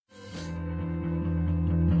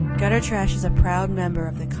Gutter Trash is a proud member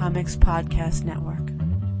of the Comics Podcast Network.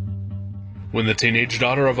 When the teenage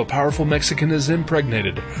daughter of a powerful Mexican is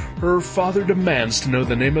impregnated, her father demands to know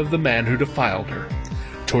the name of the man who defiled her.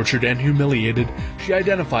 Tortured and humiliated, she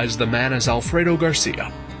identifies the man as Alfredo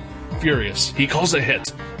Garcia. Furious, he calls a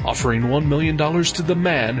hit, offering $1 million to the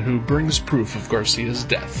man who brings proof of Garcia's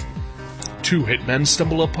death. Two hitmen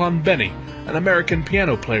stumble upon Benny, an American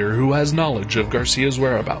piano player who has knowledge of Garcia's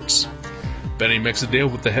whereabouts. Benny makes a deal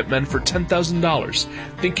with the hitmen for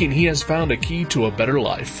 $10,000, thinking he has found a key to a better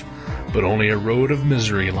life. But only a road of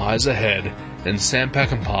misery lies ahead, and Sam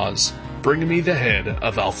Peckinpah's Bring Me the Head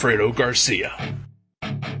of Alfredo Garcia.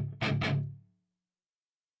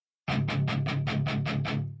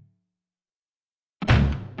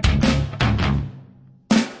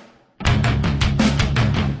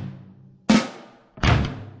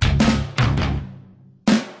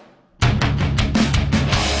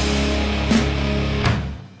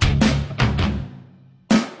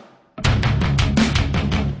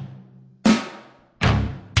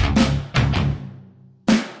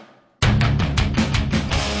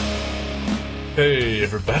 Hey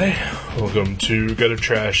everybody, welcome to Gutter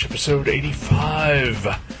Trash episode 85,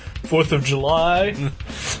 4th of July.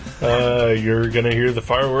 You're gonna hear the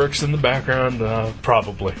fireworks in the background,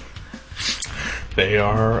 probably. They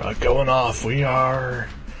are going off. We are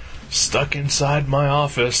stuck inside my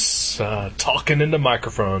office, talking into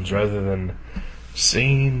microphones rather than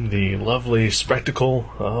seeing the lovely spectacle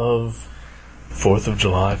of 4th of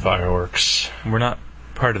July fireworks. We're not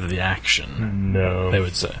part of the action, No. they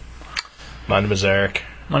would say. My name is Eric.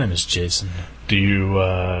 My name is Jason. Do you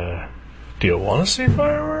want to see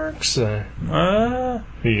fireworks?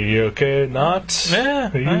 You okay? Not?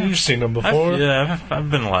 Yeah. You've seen them before? I've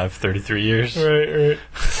been alive 33 years. Right.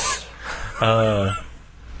 I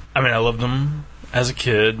mean, I loved them as a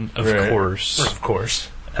kid, of course. Of course.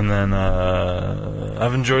 And then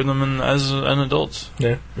I've enjoyed them as an adult.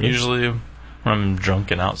 Yeah. Usually when I'm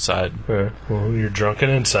drunk and outside. Well, you're drunk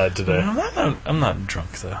and inside today. I'm not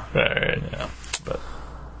drunk, though. Alright. Yeah. But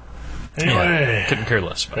anyway. couldn't care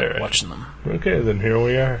less about watching them. Okay, then here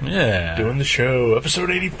we are. Yeah. Doing the show.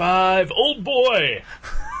 Episode 85. Old boy!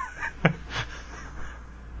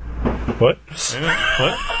 What?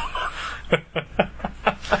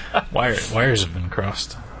 What? Wires have been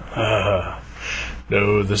crossed.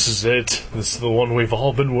 No, this is it. This is the one we've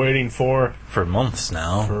all been waiting for. For months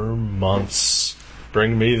now. For months.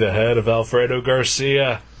 Bring me the head of Alfredo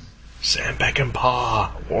Garcia. Sam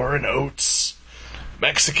Peckinpah. Warren Oates.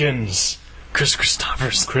 Mexicans. Chris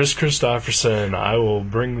Christopherson. I will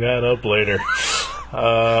bring that up later.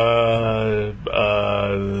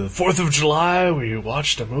 4th of July, we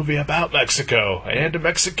watched a movie about Mexico and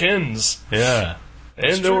Mexicans. Yeah.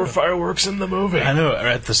 And there were fireworks in the movie. I know,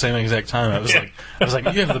 at the same exact time. I was like,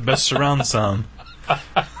 you have the best surround sound.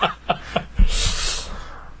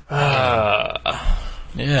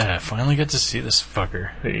 Yeah, I finally get to see this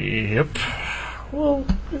fucker. Yep. Well,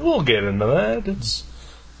 we'll get into that. It's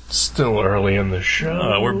still early in the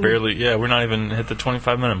show. We're not even hit the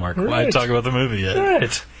 25-minute mark. Right. Why talk about the movie yet?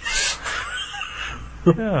 Right.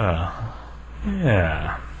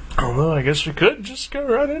 Yeah. Although, I guess we could just go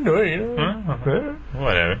right into it, you know?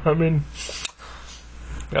 Whatever. I mean,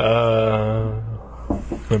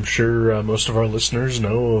 I'm sure most of our listeners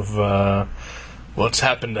know of what's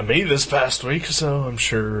happened to me this past week, so I'm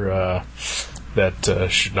sure that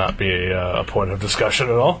should not be a point of discussion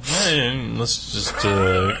at all. Let's just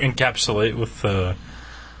encapsulate with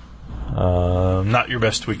not your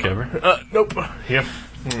best week ever. Nope. Yep.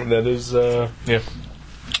 That is, yeah.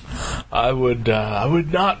 I would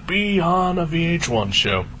not be on a VH1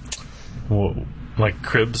 show. Whoa. Like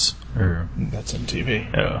Cribs? Or that's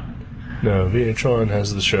MTV. Oh. No, VH1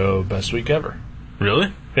 has the show Best Week Ever.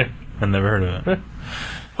 Really? Yeah. I never heard of it.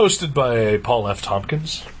 Hosted by Paul F.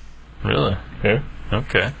 Tompkins. Really? Yeah.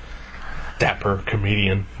 Okay. Dapper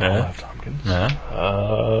comedian Paul F. Tompkins.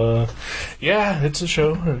 Yeah. Yeah, it's a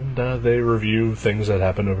show, and they review things that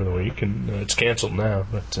happened over the week, and it's canceled now,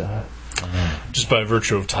 but just by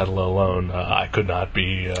virtue of title alone, I could not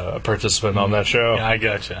be a participant on that show. Yeah, I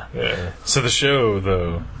gotcha. Yeah. So the show,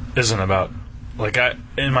 though, isn't about... Like,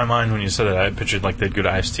 in my mind, when you said it, I pictured, like, they'd go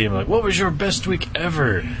to Ice-T and be like, what was your best week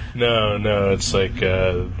ever? No, it's like,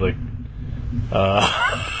 it's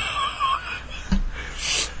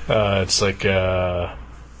like,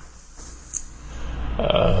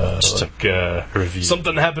 review.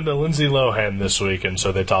 Something happened to Lindsay Lohan this week, and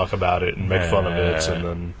so they talk about it and make fun of it, and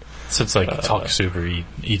then... So it's like Talk Super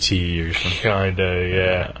E.T. or something. Kinda,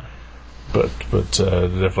 yeah. But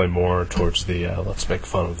definitely more towards the let's make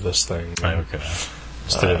fun of this thing. Okay.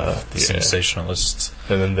 Instead of the sensationalists.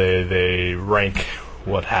 And then they rank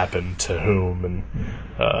what happened to whom, and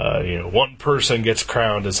one person gets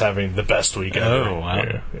crowned as having the best week ever. Oh, wow.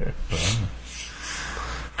 Yeah. Wow.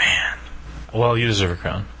 Man. Well, you deserve a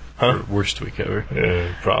crown. Huh? For worst week ever.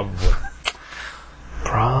 Yeah, probably.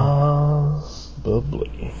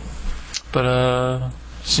 But,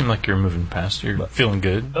 seem like you're moving past. You're feeling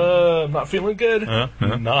good. I'm not feeling good. No?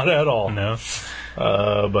 Not at all. No.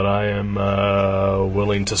 But I am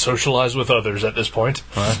willing to socialize with others at this point.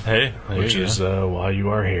 Well, hey, Which is why you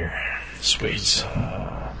are here. Sweet.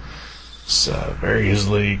 Very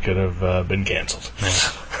easily could have been canceled.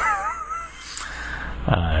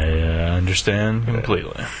 I understand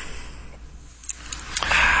completely.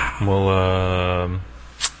 Well,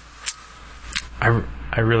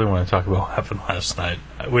 I really want to talk about what happened last night.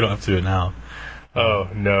 We don't have to do it now. Oh,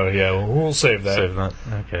 no, yeah, we'll save that. Save that?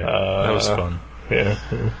 Okay. That was fun. Yeah.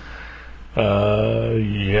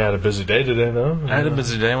 You had a busy day today, though? I had a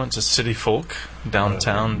busy day. I went to City Folk,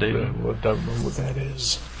 downtown Dayton. I don't know what that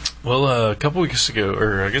is. Well, a couple weeks ago,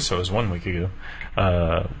 or I guess it was 1 week ago,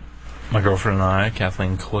 my girlfriend and I,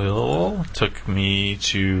 Kathleen Quill, took me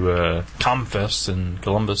to ComFest in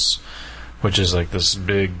Columbus, which is like this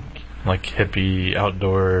big, like hippie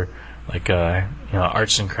outdoor, like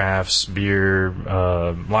arts and crafts, beer,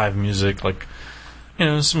 live music, like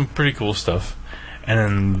some pretty cool stuff. And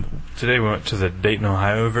then today we went to the Dayton,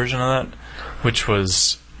 Ohio version of that, which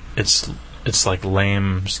was it's like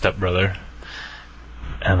lame Step Brother,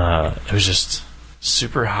 and it was just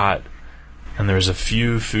super hot. And there was a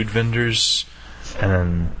few food vendors, and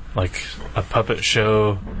then like a puppet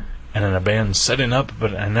show, and then a band setting up,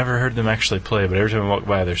 but I never heard them actually play. But every time I walk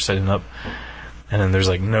by, they're setting up, and then there's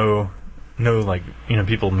like no like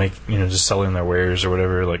people just selling their wares or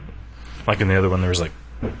whatever. Like in the other one, there was like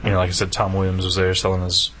like I said, Tom Williams was there selling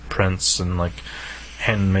his prints and like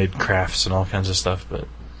handmade crafts and all kinds of stuff. But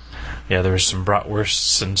yeah, there was some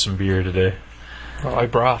bratwursts and some beer today. I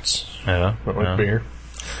like brats. Yeah, I like beer.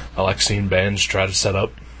 I like seeing bands try to set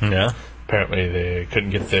up. Yeah. Apparently they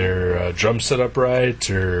couldn't get their drum set up right,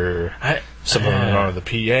 or something wrong with the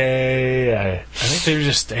PA. I think they were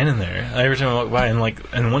just standing there every time I walked by, and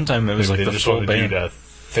one time it was like they the just full wanted band. you to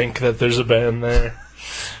think that there's a band there.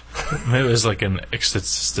 It was like an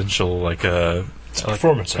existential, like it's a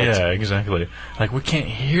performance art. Yeah, exactly. Like, we can't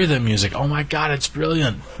hear the music. Oh my god, it's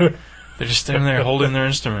brilliant. They're just standing there holding their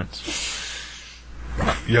instruments.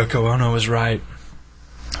 Yoko Ono was right.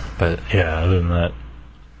 But yeah, other than that,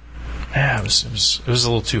 yeah, it was a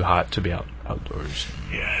little too hot to be outdoors.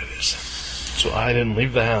 Yeah, it is. So I didn't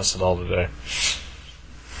leave the house at all today.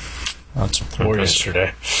 That's or impressive.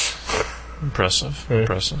 yesterday. Impressive. Yeah.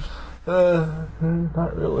 Impressive.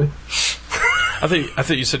 Not really. I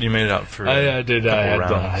thought you said you made it out for. I did. I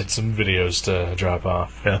rounds. had some videos to drop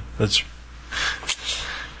off. Yeah, that's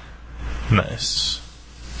nice.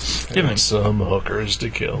 Giving some hookers to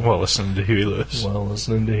kill. While listening to Huey Lewis. While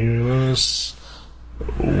listening to Huey Lewis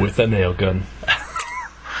with a nail gun.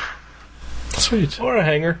 Sweet. Or a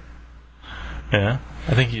hanger. Yeah,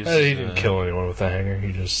 I think he didn't kill anyone with a hanger.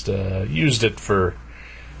 He just used it for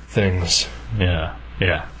things. Yeah.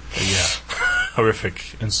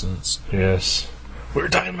 Horrific incidents. Yes. We were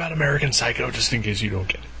talking about American Psycho, just in case you don't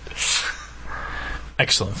get it.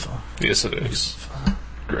 Excellent film. Yes, it is.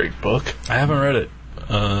 Great book. I haven't read it.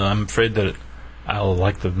 I'm afraid that I'll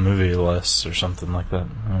like the movie less or something like that.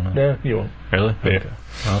 I don't know. Yeah, you won't. Really? Yeah. Okay.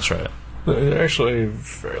 I'll try it. They're actually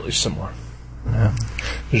fairly similar. Yeah.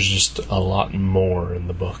 There's just a lot more in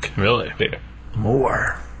the book. Really? Yeah.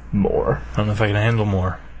 More. I don't know if I can handle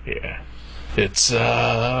more. Yeah. It's,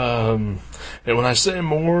 and when I say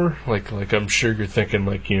more, like I'm sure you're thinking,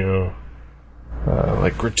 like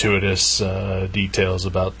gratuitous details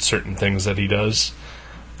about certain things that he does.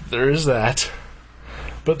 There is that.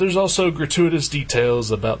 But there's also gratuitous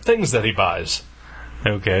details about things that he buys.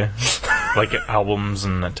 Okay. Like albums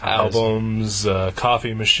and ties. Albums,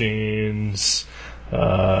 coffee machines,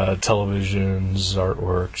 televisions,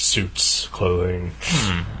 artwork, suits, clothing,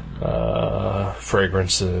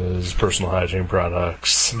 fragrances, personal hygiene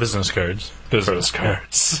products. Business cards.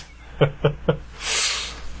 Cards.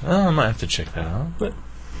 I might have to check that out. I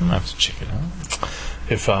might have to check it out.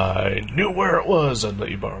 If I knew where it was, I'd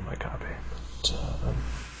let you borrow my copy.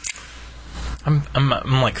 But,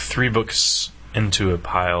 I'm like 3 books into a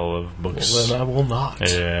pile of books. Well, then I will not.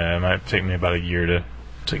 Yeah, it might take me about a year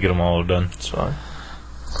to get them all done. It's fine.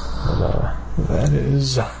 But, that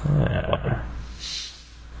is... Yeah.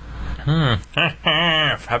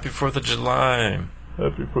 Happy 4th of July.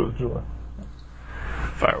 Happy 4th of July.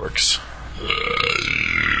 Fireworks.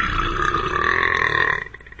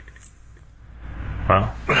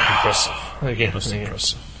 Wow. Impressive. Again, Most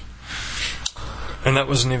impressive. And that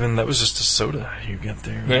was just a soda you got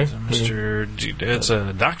there. Yeah. It's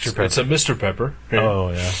a Dr. Pepper. It's a Mr. Pepper. Yeah.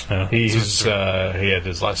 Oh, yeah. He had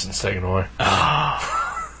his license taken away.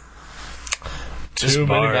 Too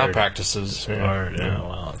many malpractices. Barred. Yeah.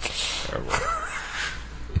 Wow, that's terrible.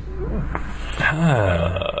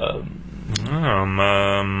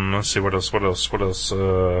 Let's see, what else?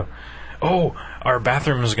 Our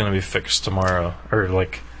bathroom is going to be fixed tomorrow. Or,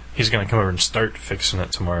 like, he's going to come over and start fixing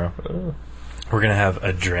it tomorrow. We're going to have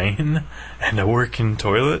a drain and a working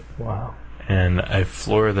toilet. Wow. And a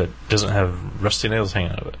floor that doesn't have rusty nails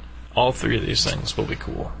hanging out of it. All three of these things will be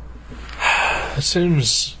cool. That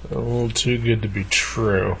seems a little too good to be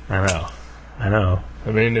true. I know.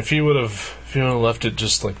 I mean, if you would have left it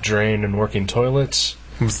just like drain and working toilets,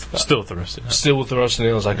 Still with the rusty nails. Still with the rusty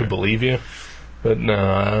nails, I could believe you. But no,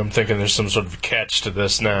 I'm thinking there's some sort of catch to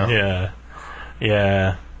this now.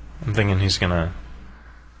 Yeah. I'm thinking he's gonna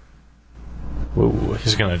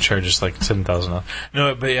charge us like $10,000.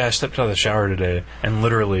 No, but yeah, I stepped out of the shower today and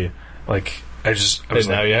literally, like, I was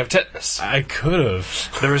now like, you have tetanus. I could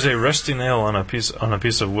have. There was a rusty nail on a piece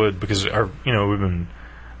of wood because we've been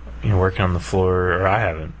working on the floor, or I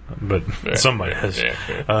haven't, but somebody has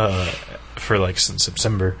for like since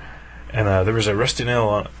September. And there was a rusty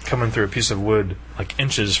nail coming through a piece of wood, like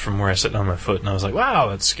inches from where I set down my foot, and I was like, "Wow,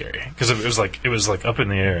 that's scary," because it was like up in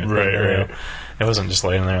the air. Right. It wasn't just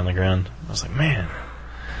laying there on the ground. I was like, "Man,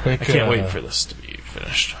 I can't wait for this to be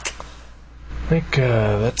finished." I think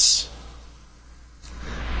that's.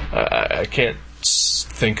 I can't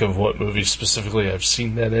think of what movie specifically I've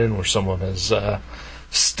seen that in where someone has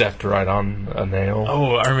stepped right on a nail.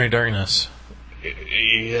 Oh, Army of Darkness.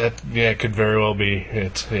 Yeah, it could very well be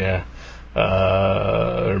it. Yeah.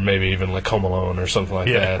 Or maybe even like Home Alone or something like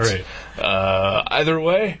that. Right. Either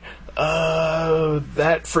way,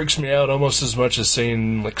 that freaks me out almost as much as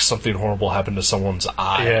seeing like something horrible happen to someone's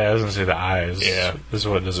eye. Yeah, I was gonna say the eyes. Yeah, this is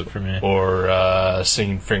what does it for me. Or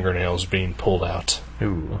seeing fingernails being pulled out.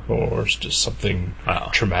 Ooh. Or just something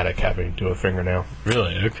traumatic happening to a fingernail.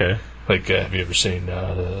 Really? Okay. Like, have you ever seen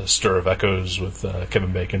Stir of Echoes with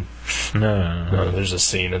Kevin Bacon? No. There's a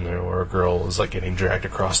scene in there where a girl is like getting dragged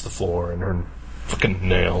across the floor and her fucking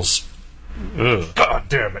nails. Ugh. God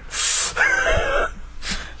damn it!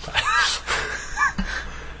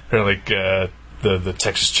 Or like the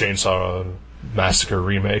Texas Chainsaw Massacre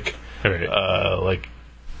remake. Right.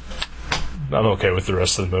 I'm okay with the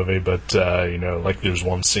rest of the movie, but like there's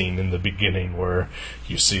one scene in the beginning where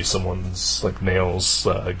you see someone's like nails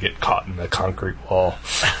get caught in a concrete wall.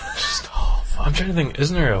 I'm trying to think.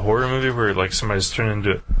 Isn't there a horror movie where like somebody's turned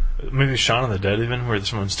into maybe Shaun of the Dead even, where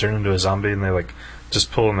someone's turned into a zombie and they like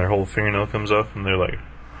just pull and their whole fingernail comes off and they're like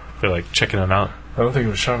checking it out. I don't think it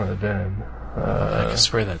was Shaun of the Dead. I can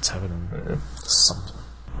swear that's happening. Something.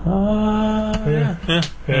 Yeah.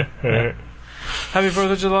 Happy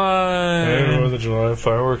 4th of July! Happy 4th of July.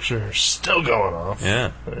 Fireworks are still going off.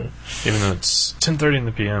 Yeah. Even though it's 10:30 in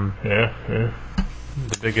the p.m. Yeah.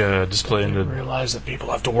 The big display I didn't realize that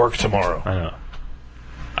people have to work tomorrow. I know.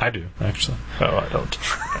 I do, actually. Oh, I don't.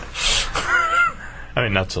 I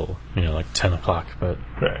mean, not till, like 10 o'clock, but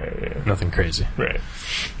nothing crazy. Right.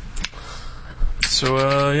 So,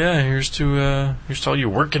 here's to all you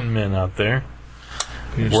working men out there.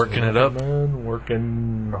 Working it up. Man,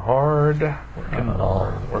 working hard. Working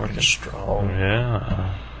long. Working strong.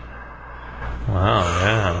 Yeah. Wow,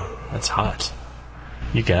 yeah. That's hot.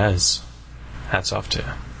 You guys. Hats off to you.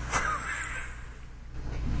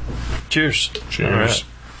 Cheers. Cheers.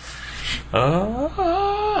 Oh,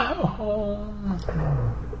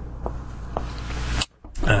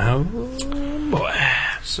 boy.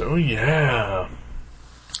 So, yeah.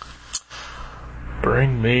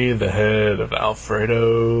 Bring me the head of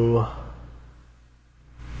Alfredo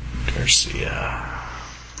Garcia.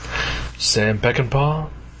 Sam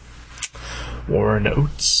Peckinpah. Warren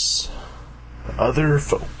Oates. Other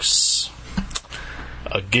folks.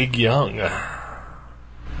 A Gig Young.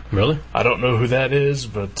 Really? I don't know who that is,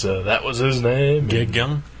 but that was his name. Gig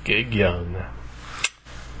Young? Gig Young.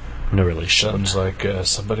 No relation. Sounds like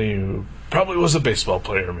somebody who probably was a baseball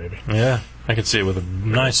player, maybe. Yeah, I could see it with a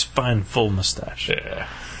nice, fine, full mustache. Yeah.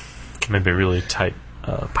 Maybe a really tight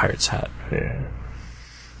Pirates hat. Yeah.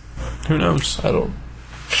 Who knows? I don't...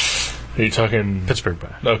 Are you talking... Pittsburgh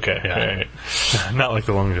Pirates. Okay, yeah. Right. Not like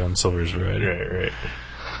the Long John Silver's variety. Right.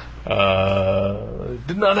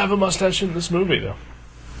 Did not have a mustache in this movie, though.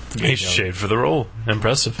 He shaved for the role.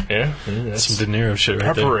 Impressive. Yeah. That's some De Niro shit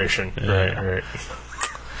right preparation. there. Right.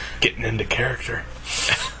 Getting into character.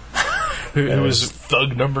 Who was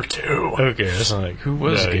Thug number 2? Okay, that's not like who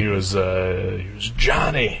was he was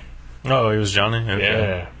Johnny. Oh, he was Johnny.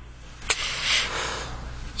 Okay.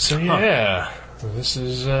 Yeah. So this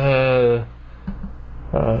is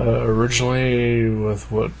originally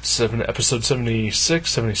with episode 76,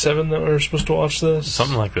 77 that we were supposed to watch this.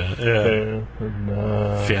 Something like that. Yeah. And,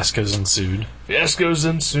 Fiascos ensued.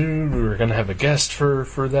 We were going to have a guest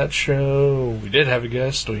for that show. We did have a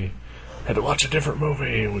guest. We had to watch a different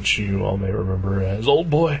movie, which you all may remember as Old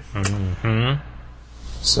Boy. Mm-hmm.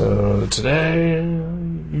 So today,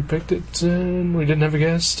 you picked it, and we didn't have a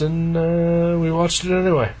guest, and we watched it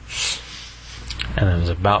anyway. And it was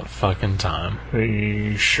about fucking time. Are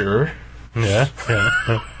you sure? Yeah.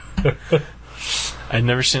 I'd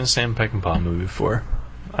never seen a Sam Peckinpah movie before.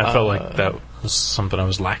 I felt like that was something I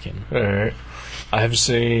was lacking. Alright. I have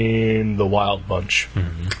seen The Wild Bunch.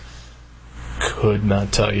 Mm-hmm. Could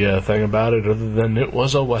not tell you a thing about it other than it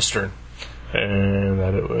was a Western. And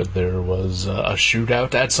that there was a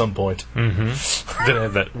shootout at some point. Mm-hmm. Did it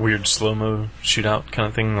have that weird slow-mo shootout kind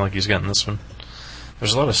of thing like he's got in this one?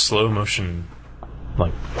 There's a lot of slow-motion,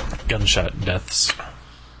 like, gunshot deaths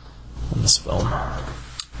in this film.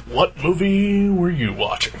 What movie were you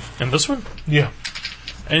watching? In this one? Yeah.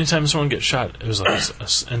 Anytime someone gets shot, it was like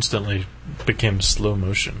instantly became slow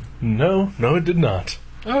motion. No, it did not.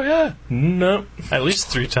 Oh, yeah. No. At least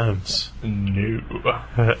 3 times. No.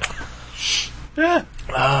 Yeah.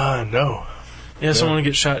 No. Yeah, someone would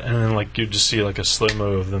get shot, and then, like, you just see, like, a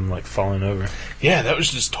slow-mo of them, like, falling over. Yeah, that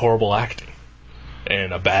was just horrible acting.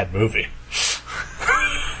 And a bad movie.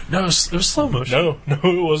 No, it was slow motion. No,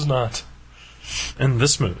 it was not. In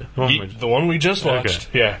this movie. The one we just watched.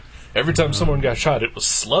 Okay. Yeah. Every time someone got shot, it was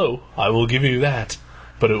slow. I will give you that.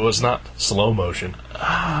 But it was not slow motion.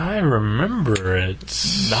 I remember it.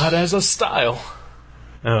 Not as a style.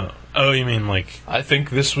 Oh, you mean like... I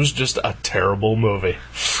think this was just a terrible movie.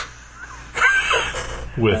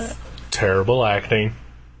 With terrible acting.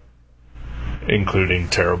 Including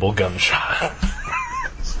terrible gunshot.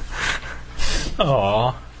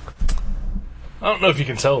 Aww. I don't know if you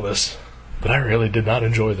can tell this, but I really did not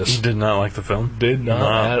enjoy this. You did not like the film? Did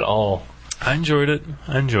not at all. I enjoyed it.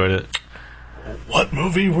 What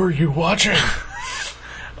movie were you watching?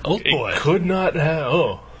 Old Boy. It could not have...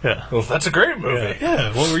 Oh. Yeah. Well, that's a great movie.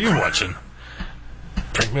 Yeah. What were you watching?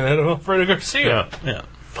 Bring me that Alfredo Garcia. Yeah.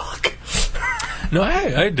 Fuck. No,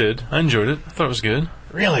 I did. I enjoyed it. I thought it was good.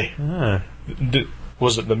 Really? Yeah.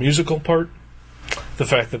 Was it the musical part? The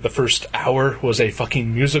fact that the first hour was a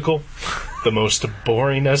fucking musical? The most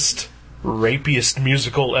boringest, rapiest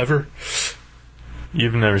musical ever?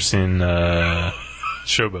 You've never seen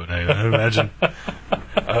Showboat, I imagine.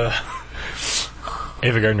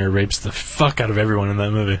 Ava Gardner rapes the fuck out of everyone in that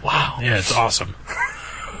movie. Wow. Yeah, it's awesome.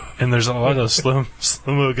 And there's a lot of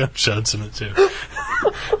slow-mo gunshots in it, too.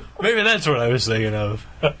 Maybe that's what I was thinking of.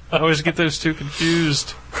 I always get those two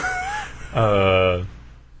confused. I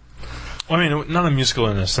mean, not a musical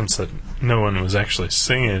in the sense that no one was actually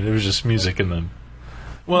singing it. It was just music in them.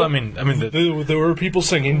 Well, I mean, there were people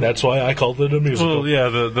singing. That's why I called it a musical. Well, yeah,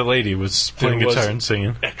 the lady was playing guitar and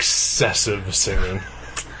singing. Excessive singing.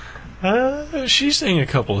 She sang a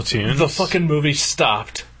couple of tunes. The fucking movie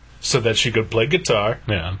stopped so that she could play guitar.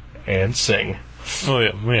 Yeah. And sing. Well,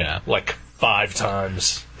 yeah. Like 5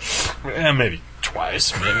 times. Maybe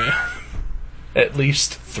twice, maybe. At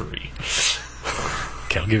least 3.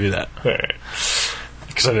 Okay, I'll give you that. Alright.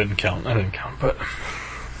 Because I didn't count, but...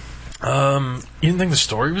 you didn't think the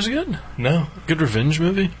story was good? No. Good revenge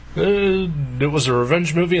movie? It was a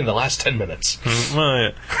revenge movie in the last 10 minutes. Well,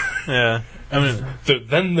 yeah. Yeah. I mean...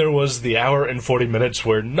 Then there was the hour and 40 minutes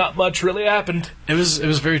where not much really happened. It was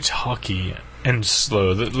very talky and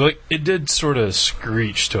slow. Like, it did sort of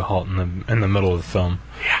screech to a halt in the middle of the film.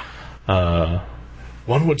 Yeah.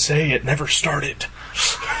 One would say it never started.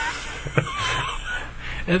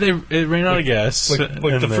 And it ran out of gas.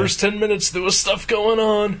 Like the first 10 minutes, there was stuff going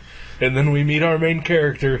on, and then we meet our main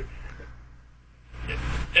character,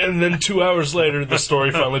 and then 2 hours later, the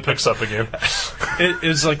story finally picks up again.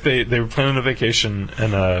 It's like they were planning a vacation,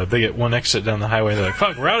 and they get one exit down the highway, and they're like,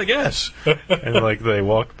 fuck, we're out of gas! And like they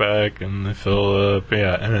walk back, and they fill up,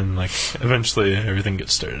 and then like eventually everything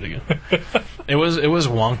gets started again. It was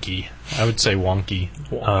wonky. I would say wonky.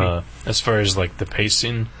 As far as like the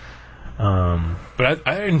pacing. But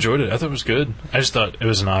I enjoyed it. I thought it was good. I just thought it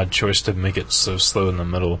was an odd choice to make it so slow in the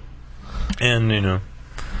middle. And,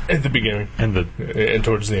 at the beginning. And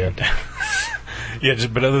towards the end. Yeah,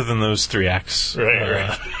 but other than those 3 acts.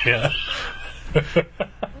 Right. Yeah.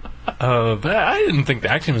 But I didn't think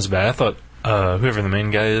the acting was bad. I thought, whoever the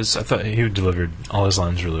main guy is, I thought he delivered all his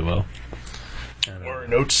lines really well. Or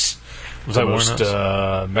notes. Was the that most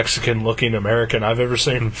Mexican-looking American I've ever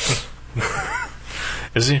seen.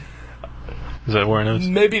 Is he? Is that Warren Oates?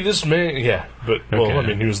 Maybe this man, yeah. But, well, Okay. I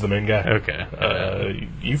mean, he was the main guy. Okay.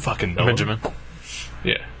 You fucking know Benjamin. him.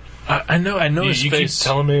 Yeah. I know his You keep face.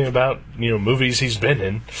 telling me about, movies he's been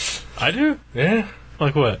in. I do? Yeah.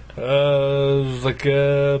 Like what? Like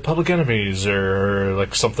Public Enemies, or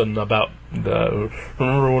like something about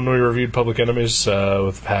remember when we reviewed Public Enemies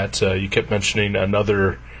with Pat? You kept mentioning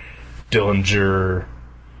another Dillinger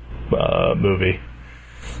movie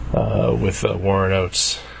with Warren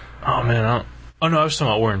Oates. Oh, man. Oh, no, I was talking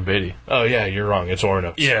about Warren Beatty. Oh yeah, you're wrong. It's Warren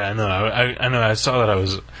Oates. Yeah, I know. I know. I saw that. I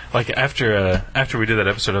was like, after we did that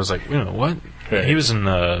episode, I was like, what? Yeah. He was in.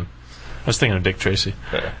 I was thinking of Dick Tracy.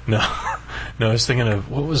 Yeah. No, I was thinking of,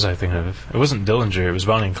 what was I thinking of? It wasn't Dillinger. It was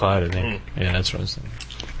Bonnie and Clyde, I think. Yeah, that's what I was thinking.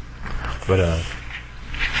 But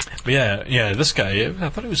yeah, this guy. Yeah, I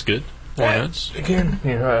thought he was good. Warren Oates. Again,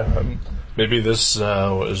 maybe this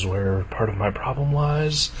is where part of my problem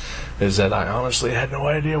lies, is that I honestly had no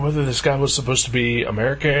idea whether this guy was supposed to be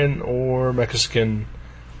American or Mexican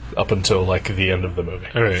up until, like, the end of the movie.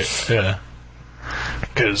 All right. Yeah.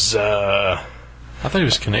 Because, I thought he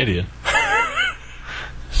was Canadian.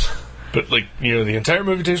 but, like, the entire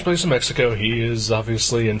movie takes place in Mexico. He is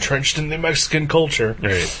obviously entrenched in the Mexican culture.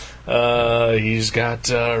 Right. He's got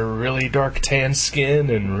really dark tan skin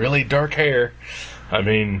and really dark hair. I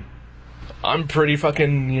mean, I'm pretty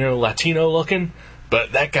fucking, Latino looking,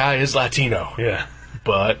 but that guy is Latino. Yeah.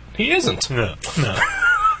 But he isn't. No.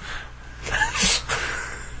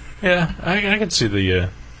 Yeah, I can see the,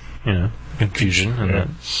 confusion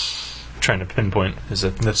and trying to pinpoint his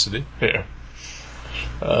ethnicity. Yeah.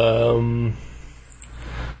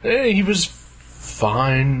 He was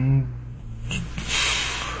fine.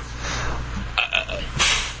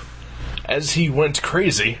 As he went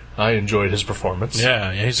crazy, I enjoyed his performance.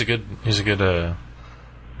 Yeah, he's a good,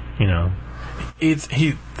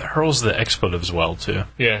 he hurls the expletives well, too.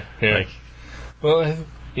 Yeah. Like, Well, I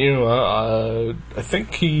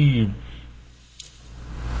think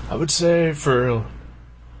I would say for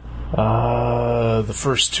the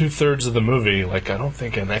first 2/3 of the movie, like, I don't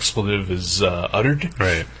think an expletive is uttered.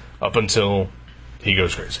 Right. Up until he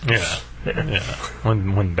goes crazy. Yeah.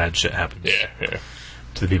 When bad shit happens. Yeah.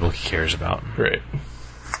 To the people he cares about. Right.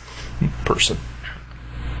 Person.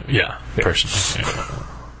 Yeah. Person. Yeah.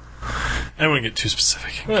 I don't want to get too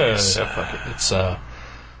specific. Fuck it. It's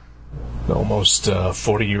almost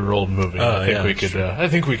 40-year-old movie. I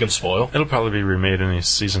think we can spoil. It'll probably be remade any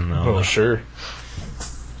season, though. Oh, sure.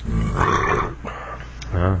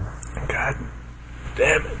 God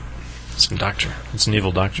damn it. It's some doctor. It's an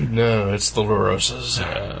evil doctor. No, it's the La Rosa's.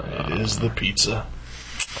 It is the pizza.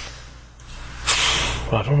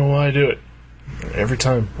 I don't know why I do it. Every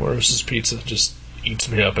time, La Rosa's pizza just eats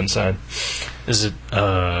me up inside. Is it,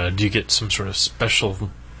 do you get some sort of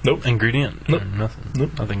special Nope. ingredient? Nope. Or nothing?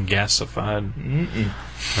 Nope. Nothing gasified? Mm-mm.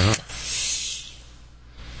 Oh.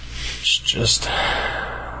 It's just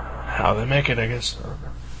how they make it, I guess.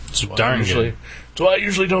 It's darn good. That's why I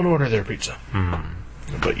usually don't order their pizza.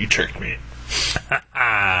 But you tricked me.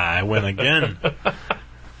 I win again.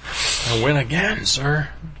 I win again, sir.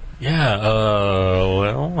 Yeah,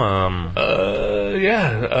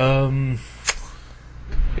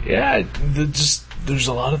 there's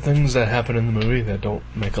a lot of things that happen in the movie that don't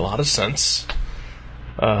make a lot of sense.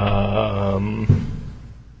 Happy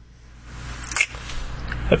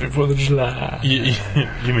 4th of July.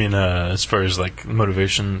 You mean as far as like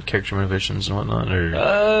character motivations and whatnot,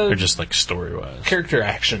 or just like story wise? Character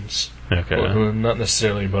actions. Okay. Well, not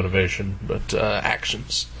necessarily motivation, but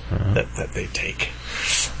actions that they take.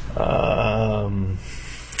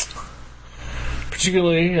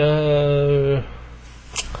 Particularly,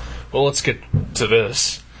 well, let's get to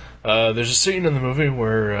this. There's a scene in the movie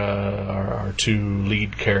where our two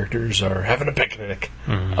lead characters are having a picnic.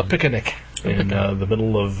 Mm-hmm. A picnic in the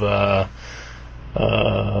middle of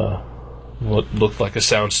what looked like a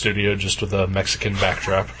sound studio, just with a Mexican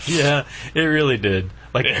backdrop. Yeah, it really did.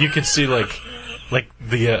 Like you could see like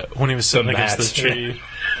the when he was sitting against the tree.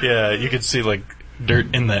 Yeah, you could see like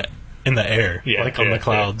dirt in the air, like on the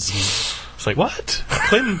clouds. Yeah. It's like, what?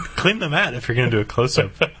 Clean the mat if you're going to do a close up.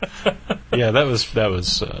 Yeah, that was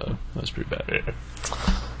pretty bad. Yeah.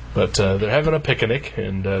 But they're having a picnic,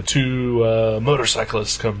 and two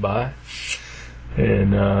motorcyclists come by,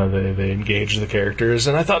 and they engage the characters.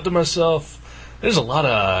 And I thought to myself, there's a lot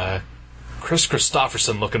of Chris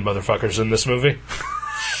Christopherson looking motherfuckers in this movie.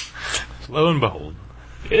 Lo and behold,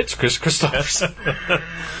 it's Chris Christopherson.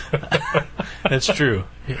 That's true.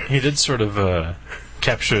 He did sort of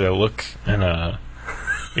capture a look and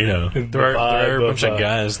you know, there are a bunch of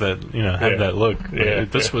guys that, you know, have that look. Yeah.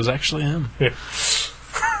 This was actually him. Yeah.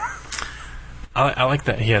 I like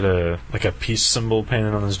that he had a peace symbol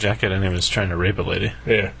painted on his jacket, and he was trying to rape a lady.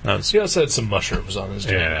 Yeah. That's, He also had some mushrooms on his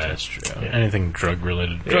jacket. yeah, that's true. Yeah. Anything drug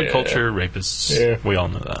related, drug Yeah, culture, rapists. Yeah. We all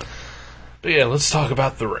know that. But yeah, let's talk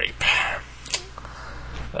about the rape.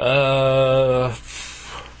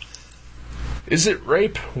 Is it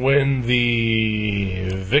rape when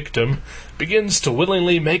the victim begins to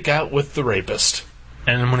willingly make out with the rapist?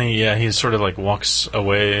 And when he sort of like walks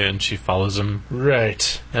away and she follows him.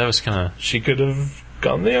 Right. That was kind of. She could have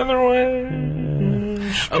gone the other way.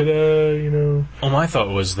 She could have, you know. Well, my thought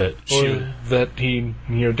was that Or that he, you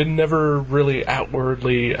know, didn't never really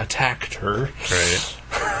outwardly attacked her. Right.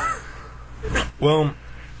 Well,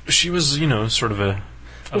 she was, you know, sort of a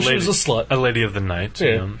lady, she was a slut. a lady of the night. Yeah.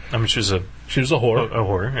 You know? I mean, she was a whore.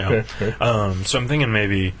 whore. Yeah. Yeah. So I'm thinking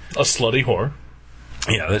maybe, A slutty whore.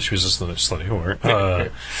 yeah, that she was a slutty whore.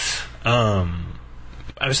 I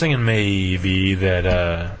was thinking maybe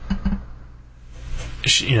that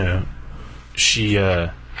she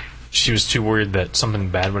was too worried that something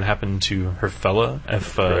bad would happen to her fella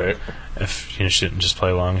if Right. you know, she didn't just play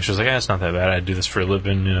along. She was like, it's not that bad. I do this for a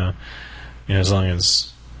living, you know, as long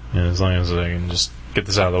as I can just get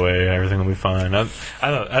this out of the way, everything will be fine. I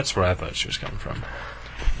that's where I thought she was coming from.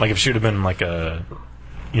 Like if she would have been like a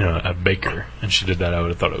baker and she did that, I would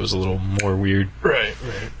have thought it was a little more weird. Right.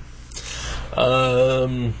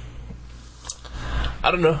 I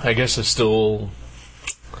don't know. I guess it's still,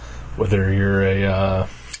 whether you're a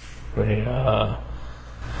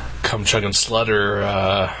cum chugging slut or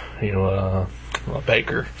a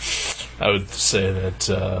baker, I would say that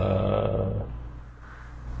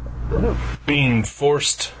being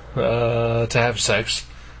forced to have sex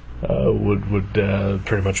would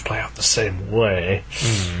pretty much play out the same way.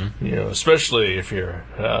 Mm-hmm. You know, especially if you're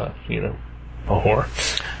a whore,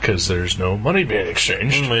 because there's no money being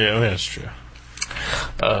exchanged. Yeah, that's true.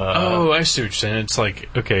 I see what you're saying. It's like,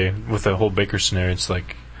 okay, with the whole baker scenario, it's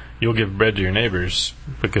like you'll give bread to your neighbors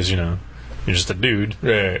because, you know, you're just a dude.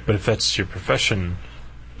 Right. But if that's your profession,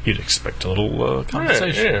 you'd expect a little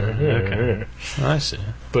compensation. Yeah. I see.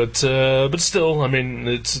 But still, I mean,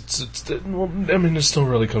 it still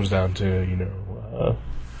really comes down to,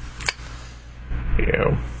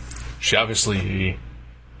 she obviously,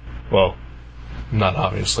 well, not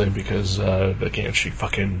obviously, because, again, she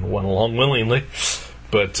fucking went along willingly,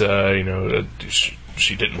 but,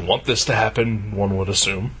 she didn't want this to happen, one would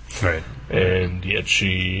assume. Right. And yet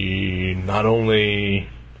she not only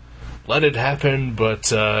let it happen,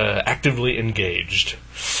 but actively engaged.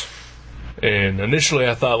 And initially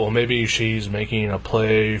I thought, well, maybe she's making a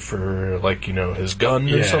play for, like, his gun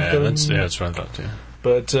or something. That's what I thought, too.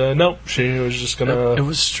 But, nope, she was just gonna... It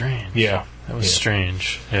was strange. Yeah. It was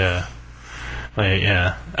strange. Yeah. Like,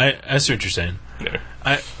 yeah. I see what you're saying. Yeah.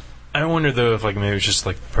 I wonder, though, if, like, maybe it's just,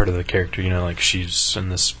 like, part of the character, like, she's in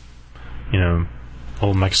this,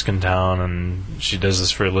 old Mexican town, and she does this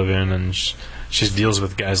for a living, and she deals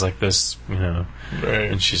with guys like this, Right.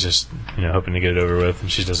 and she's just, hoping to get it over with, and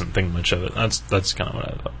she doesn't think much of it. That's kind of what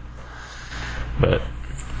I thought. But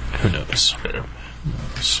who knows? Yeah.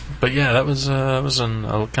 But yeah, that was a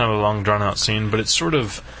kind of a long, drawn out scene, but it sort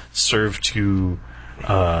of served to,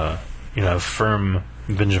 affirm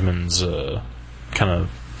Benjamin's kind of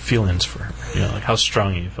feelings for her. Like how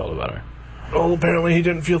strong he felt about her. Well, apparently he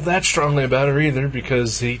didn't feel that strongly about her either,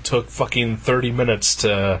 because he took fucking 30 minutes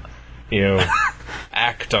to,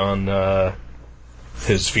 act on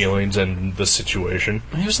his feelings and the situation.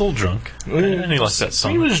 He was a little drunk, and he liked that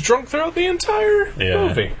song. He was drunk throughout the entire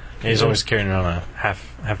movie. He's always carrying around a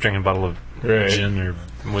half drinking bottle of gin or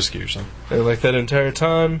whiskey or something. And like that entire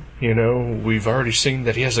time, we've already seen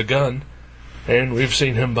that he has a gun, and we've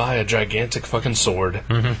seen him buy a gigantic fucking sword.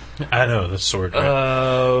 Mm-hmm. I know, the sword.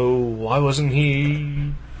 Right? Why wasn't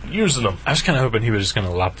he using them? I was kind of hoping he was just going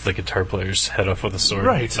to lop the guitar player's head off with a sword.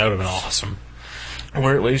 Right. That would have been awesome.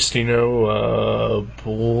 Or at least,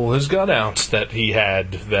 pull his gun out that he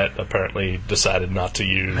had that apparently decided not to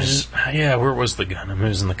use. Yeah, where was the gun? I mean, it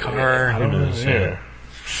was in the car. I don't know. Yeah.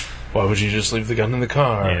 Why would you just leave the gun in the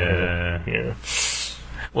car? Yeah.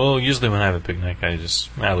 Well, usually when I have a picnic, I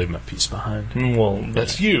leave my piece behind. Well,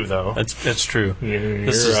 that's you, though. That's true.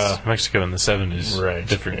 This is Mexico in the 70s. Right.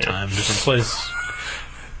 Different time, different place.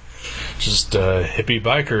 Just hippie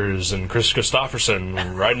bikers and Chris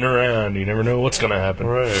Christopherson riding around. You never know what's going to happen.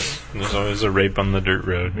 Right. There's always a rape on the dirt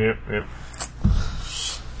road. Yep.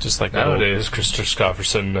 Just like nowadays, Chris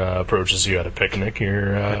Christopherson approaches you at a picnic.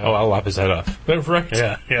 You're I'll lop his head off. Right.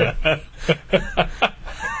 Yeah.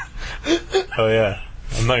 Oh yeah.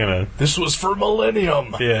 I'm not gonna. This was for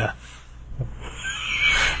Millennium. Yeah.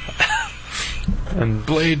 And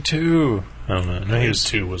Blade 2. I don't know. Blade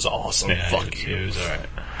 2 was awesome. Yeah, Fuck he you. was alright.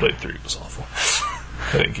 Blade 3 was awful.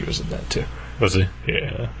 I think he was in that too. Was he?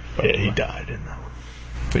 Yeah. Yeah, he died in that one.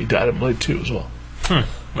 But he died in Blade 2 as well.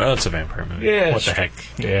 Well, it's a vampire movie. Yeah. What the heck?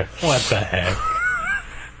 Yeah. What the heck?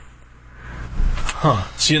 Huh.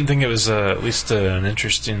 So you didn't think it was at least an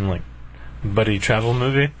interesting, like, buddy travel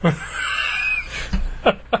movie?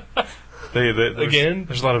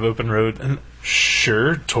 There's a lot of open road. And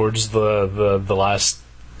Sure, towards the last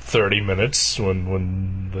 30 minutes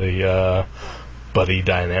when the buddy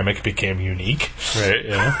dynamic became unique. right,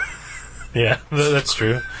 yeah. Yeah, that's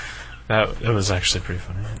true. That was actually pretty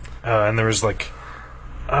funny. And there was, like,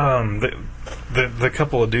 the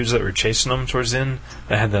couple of dudes that were chasing them towards the end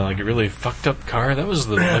that had that, like, really fucked up car. That was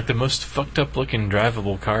the most fucked up looking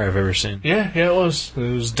drivable car I've ever seen. Yeah, it was.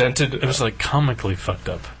 It was dented. It was, like, comically fucked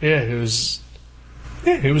up. Yeah, it was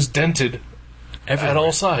dented Everywhere. at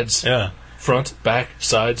all sides. Yeah. Front, back,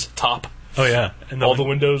 sides, top. Oh, yeah. And All the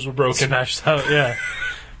windows were broken. smashed out, yeah.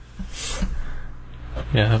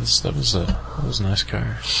 Yeah, that was a nice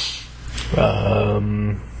car.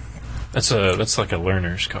 That's like a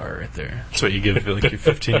learner's car right there. That's what you give like your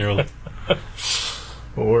 15-year-old.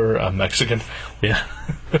 Or a Mexican. Yeah.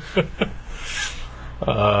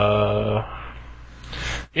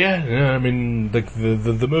 Yeah, I mean,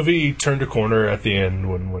 the movie turned a corner at the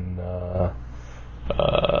end when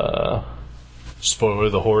spoiler,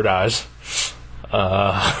 the whore dies.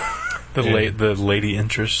 The lady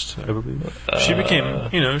interest, I believe. She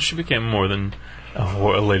became more than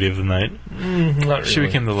a lady of the night. Not really. She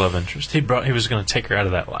became the love interest. He was going to take her out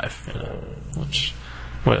of that life. That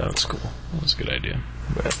was cool. That was a good idea.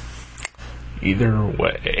 But either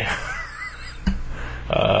way.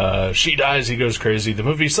 She dies, he goes crazy. The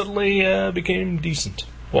movie suddenly became decent.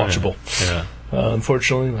 Watchable. Yeah.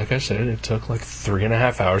 Unfortunately, like I said, it took like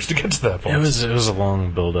 3.5 hours to get to that point. It was a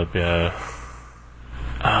long build up, yeah.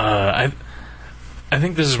 I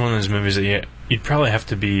think this is one of those movies that you'd probably have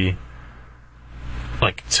to be,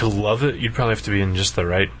 like, to love it, you'd probably have to be in just the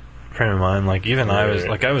right frame of mind. Like, even I was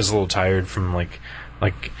a little tired from like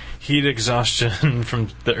heat exhaustion from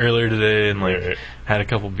the earlier today, and had a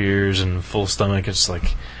couple beers and full stomach. It's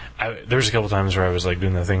like there was a couple times where I was like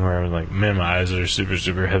doing that thing where I was like, man, my eyes are super,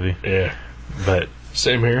 super heavy. Yeah. But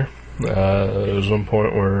same here. There was one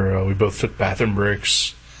point where we both took bathroom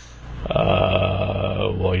breaks.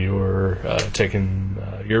 While you were taking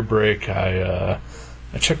your break, I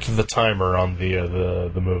checked the timer on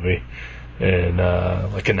the movie, and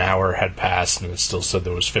like an hour had passed, and it still said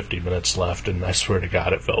there was 50 minutes left. And I swear to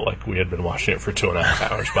God, it felt like we had been watching it for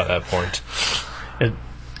 2.5 hours by that point.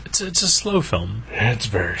 It's a slow film. It's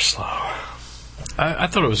very slow. I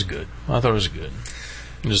thought it was good.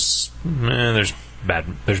 Just there's bad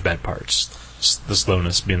parts. The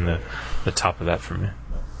slowness being the top of that for me.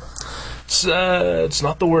 It's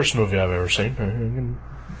not the worst movie I've ever seen. I can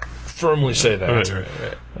firmly say that.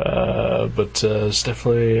 Right. But it's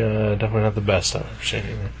definitely not the best I've ever seen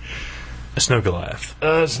either. It's no Goliath.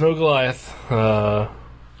 It's no Goliath.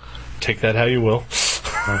 Take that how you will.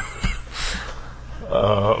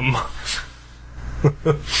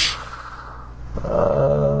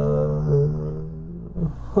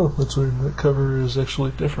 That's weird. That cover is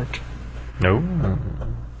actually different. No.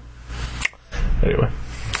 Anyway.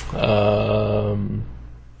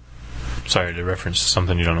 Sorry to reference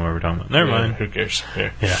something you don't know what we're talking about. Never mind. Who cares?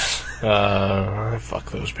 Yeah.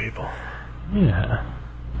 Fuck those people. Yeah.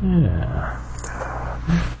 I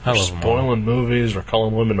love them all. Spoiling movies. We're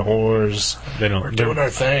calling women whores. We're doing our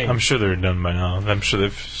thing. I'm sure they're done by now. I'm sure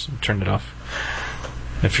they've turned it off.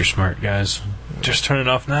 If you're smart, guys, just turn it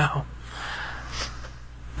off now.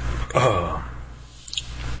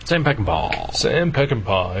 Sam Peckinpah. Sam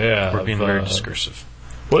Peckinpah, yeah. We're being very discursive.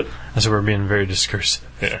 What? I said we're being very discursive.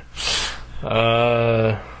 Yeah.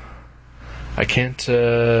 I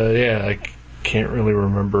can't really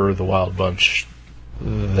remember the Wild Bunch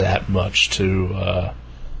that much to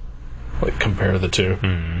compare the two.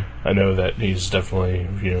 Mm-hmm. I know that he's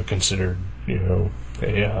definitely considered an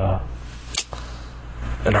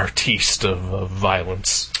artiste of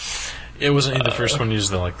violence. It wasn't he the first one to use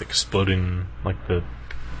the exploding the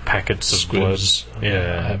packets of Squids. blood?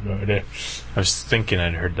 Yeah, I have no idea. I was thinking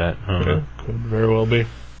I'd heard that. Yeah, could very well be.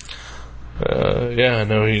 I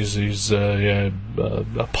know he's a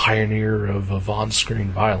pioneer of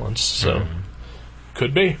on-screen violence, so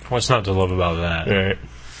could be. What's not to love about that? Right.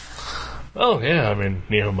 Oh yeah, I mean,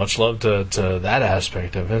 much love to that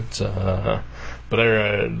aspect of it. But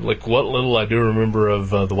like what little I do remember of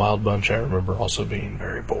the Wild Bunch, I remember also being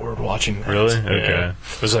very bored watching that. Really? Yeah.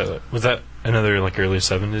 Okay. Was that another like early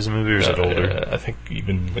 70s movie, or is it older? I think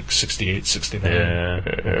even like 68, 69. Yeah.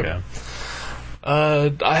 Okay.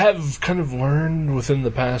 I have kind of learned within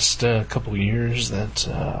the past couple of years that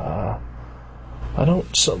I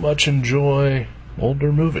don't so much enjoy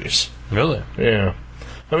older movies. Really? Yeah.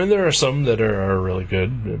 I mean, there are some that are really good,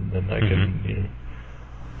 and I can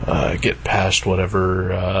get past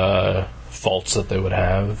whatever faults that they would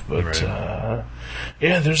have. But, Right.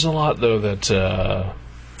 yeah, there's a lot, though, that,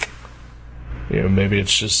 maybe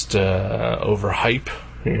it's just overhype.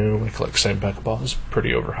 Like Sam Peckinpah is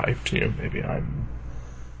pretty overhyped. Maybe I'm,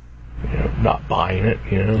 not buying it.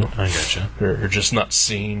 I gotcha. Or just not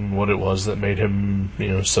seeing what it was that made him,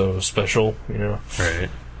 so special. Right.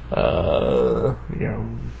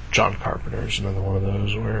 John Carpenter is another one of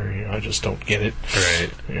those where I just don't get it.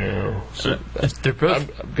 Right. So They're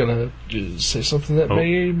both. I'm gonna say something that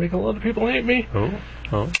may make a lot of people hate me.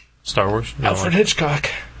 Oh. Star Wars. Alfred Hitchcock.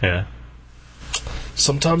 Yeah.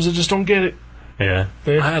 Sometimes I just don't get it. Yeah.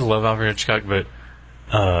 Yeah. I love Alfred Hitchcock, but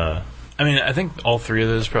I mean, I think all three of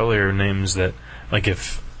those probably are names that, like,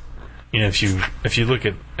 if you look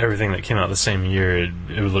at everything that came out the same year, it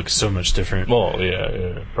would look so much different. Well,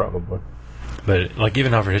 yeah, probably. But like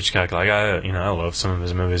even Alfred Hitchcock, like I love some of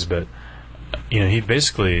his movies, but he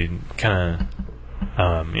basically kind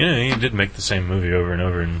of he did make the same movie over and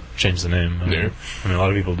over and change the name. I mean, a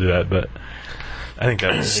lot of people do that, but I think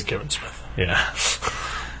that was Kevin Smith. Yeah.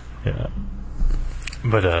 Yeah.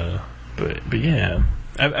 But yeah,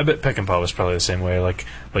 I bet Peckinpah was probably the same way. Like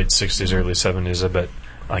late 60s, early 70s. I bet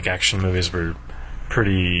like action movies were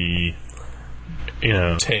pretty,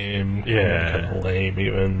 tame, yeah, kind of lame,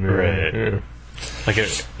 even. Right. Yeah. Like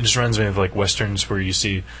it just reminds me of like westerns where you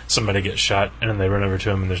see somebody get shot and then they run over to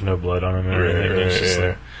him and there's no blood on him and everything. Right, It's just yeah.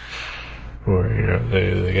 like, Or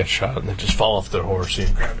they get shot and they just fall off their horse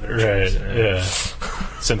and grab their right, chest. yeah.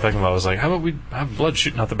 Sam Peckinpah was like, "How about we have blood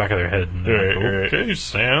shooting out the back of their head?" And they're like, Right. okay,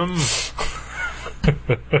 Sam.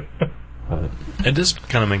 It does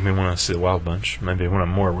kind of make me want to see the Wild Bunch. Maybe when I'm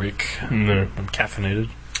more awake, No. I'm caffeinated.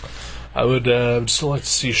 I would still like to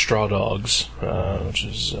see Straw Dogs, which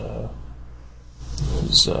is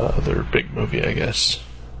their big movie, I guess.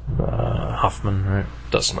 Hoffman, right?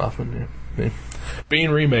 Dustin Hoffman, yeah.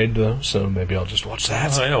 Being remade, though, so maybe I'll just watch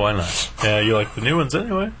that. Oh yeah, why not? Yeah, you like the new ones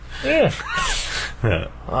anyway. Yeah. Yeah.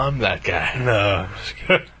 I'm that guy. No, I'm just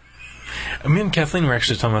kidding. Me and Kathleen were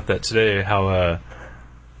actually talking about that today. How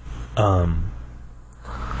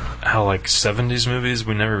like 70s movies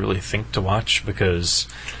we never really think to watch because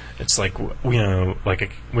it's like we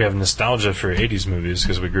have nostalgia for 80s movies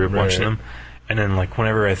because we grew up watching them, and then like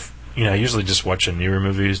whenever I usually just watch the newer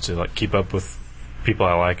movies to like keep up with people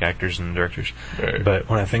I like, actors and directors. Right. But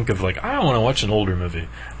when I think of like I want to watch an older movie,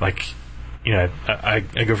 like I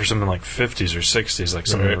go for something like 50s or 60s, like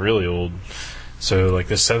something really old. So like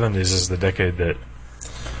the 70s is the decade that,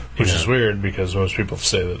 Which is weird because most people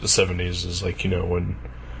say that the 70s is like, when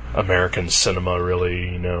American cinema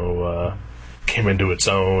really, came into its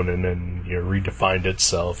own and then, redefined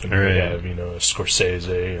itself. And you have,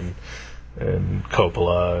 Scorsese and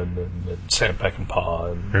Coppola and Sam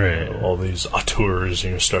Peckinpah and all these auteurs,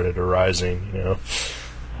 started arising,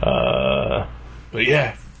 But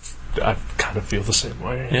yeah, I kind of feel the same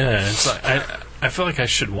way. Yeah, it's like I feel like I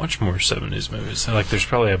should watch more 70s movies. Like, there's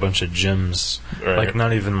probably a bunch of gems, like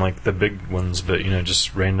not even like the big ones, but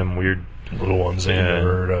just random weird little ones that you've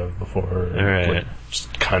never heard of before, like,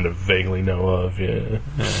 just kind of vaguely know of. Yeah,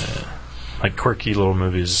 like quirky little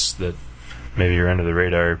movies that maybe are under the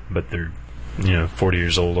radar, but they're 40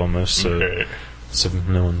 years old almost, so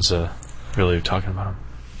no one's really talking about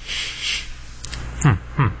them.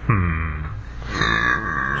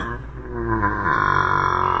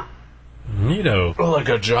 Neato. Or like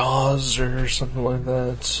a Jaws or something like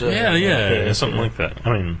that. Something like that.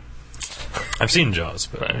 I mean, I've seen Jaws,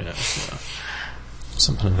 but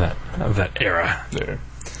something of that era. Yeah.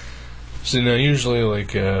 See, now usually,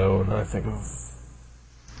 like when I think of,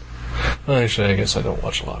 actually, I guess I don't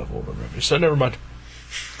watch a lot of older movies, so never mind.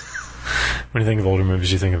 When you think of older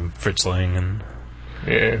movies, you think of Fritz Lang and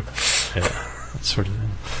that sort of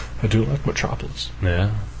thing. I do like Metropolis.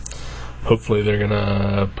 Yeah. Hopefully they're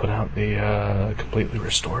gonna put out the completely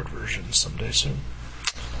restored version someday soon.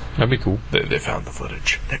 That'd be cool. They found the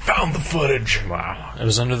footage. They found the footage! Wow. It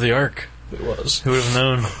was under the ark. It was. Who would have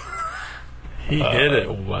known? He did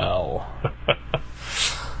it well.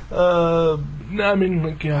 I mean,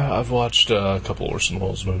 I've watched a couple Orson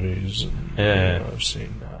Welles movies. And, I've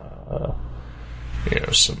seen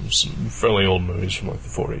some fairly old movies from like the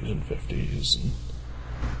 40s and 50s, and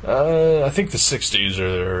I think the 60s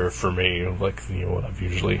are there for me, like what I've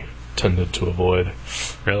usually tended to avoid.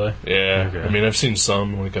 Really? Yeah. Okay. I mean, I've seen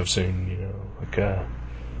some, like I've seen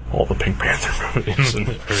all the Pink Panther movies, and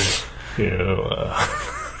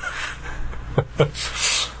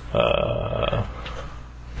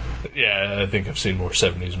yeah, I think I've seen more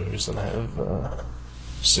 70s movies than I have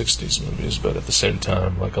 60s movies, but at the same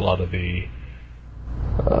time, like a lot of the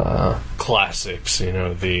classics,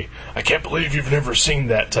 I can't believe you've never seen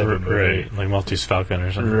that type of movie. Right, like Maltese Falcon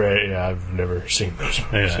or something. Right, yeah, I've never seen those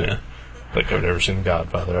movies. Yeah. Like, I've never seen The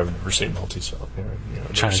Godfather, I've never seen Maltese Falcon.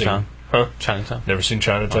 Chinatown? Huh? Chinatown? Never seen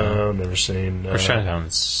Chinatown, never seen... Of course, Chinatown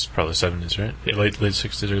is probably 70s, right? Yeah. Late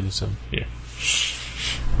 60s, early 70s. Yeah.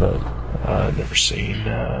 But I've never seen...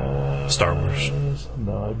 Star Wars.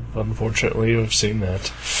 No, unfortunately, I've seen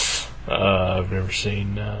that. I've never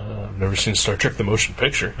seen Star Trek: The Motion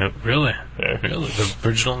Picture. Really? Yeah. Really? The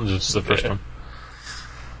original? Just the first one?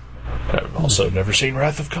 I've also never seen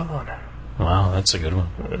Wrath of Khan. Wow, that's a good one.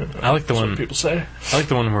 I like the That's one what people say. I like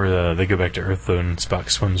the one where they go back to Earth though, and Spock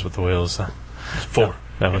swims with the whales. 4.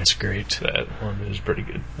 That one's great. That one is pretty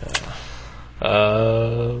good.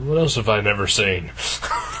 What else have I never seen?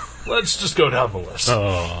 Let's just go down the list.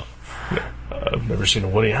 Oh, I've never seen a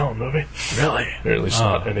Woody Allen movie. really? Or at least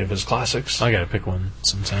not any of his classics. I gotta pick one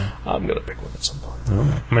sometime. I'm gonna pick one at some point.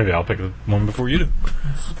 Oh, maybe I'll pick one before you do.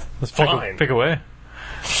 Let's Fine. pick away.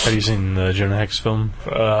 Have you seen the Jonah Hex film?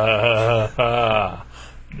 No.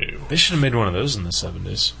 They should have made one of those in the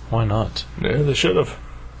 70s. Why not? Yeah, they should have.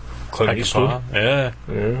 Clint Eastwood. Peckinpah? Yeah.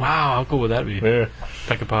 Yeah. Wow, how cool would that be? Yeah.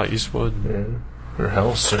 Peckinpah, Eastwood. Yeah. Or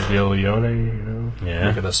hell, Sergio Leone, Yeah.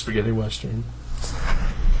 Making a spaghetti western.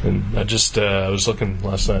 And I was looking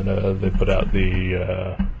last night, they put out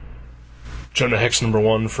the Jonah Hex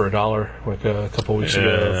 #1 for $1, like a couple weeks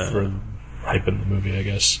ago, for hyping the movie, I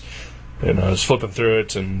guess. And I was flipping through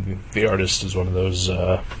it, and the artist is one of those,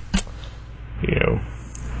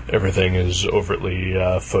 everything is overtly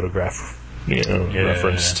photograph,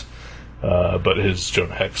 referenced. But his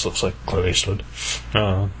Jonah Hex looks like Clint Eastwood.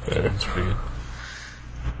 Oh, that's pretty good.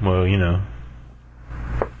 Well, you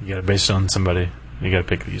gotta base it on somebody. You gotta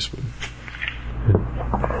pick the Eastwood.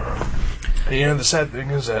 Yeah, the sad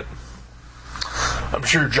thing is that I'm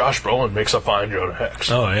sure Josh Brolin makes a fine Jonah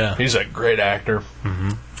Hex. Oh, yeah. He's a great actor.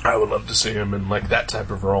 Mm-hmm. I would love to see him in like that type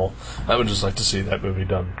of role. I would just like to see that movie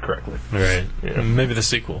done correctly. Right. Yeah. Maybe the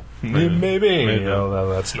sequel. Maybe.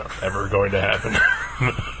 That's not ever going to happen.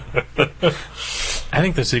 I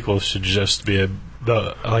think the sequel should just be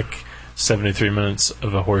 73 minutes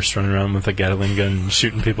of a horse running around with a Gatling gun and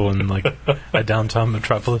shooting people in like a downtown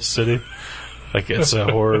metropolis city. Like it's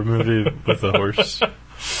a horror movie with a horse, but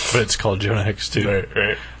it's called Jonah Hex 2. Right.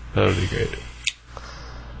 That would be great.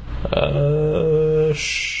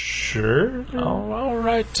 Sure. Oh, all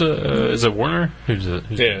right. Is it Warner? Who's it?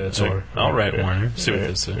 Yeah, it's Warner. All right, Yeah. Warner. See what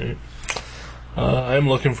they say. I'm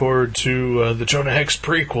looking forward to the Jonah Hex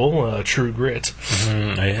prequel, True Grit,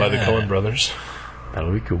 by the Coen brothers. That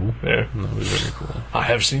would be cool. Yeah. That would be very cool. I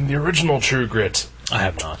have seen the original True Grit. I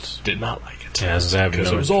have not. Did not like it. Yeah, as I have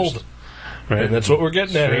Because no it was interest. old. Right. And that's what we're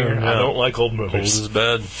getting at here. Yeah. I don't like old Old movies. is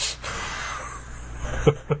bad.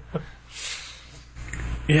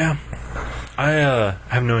 Yeah. I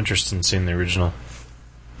have no interest in seeing the original.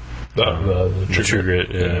 The True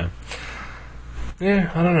Grit, yeah.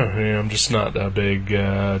 Yeah, I don't know. I'm just not a big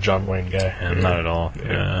John Wayne guy. Yeah, not at all.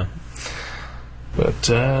 Yeah. But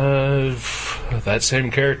that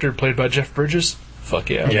same character played by Jeff Bridges, fuck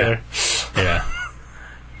yeah. Yeah. Yeah.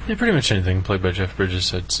 Yeah, pretty much anything played by Jeff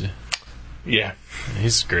Bridges, I'd say. Yeah.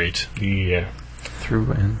 He's great. Yeah.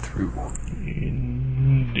 Through and through.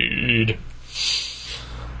 Indeed.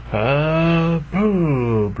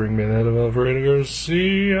 Bring Me That of Alfredo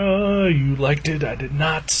Garcia. You liked it, I did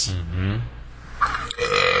not. Mm-hmm.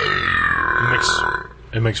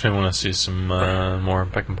 It makes me want to see some more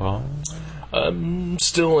Peckinpah. I'm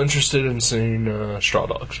still interested in seeing Straw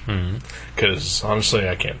Dogs. Because, honestly,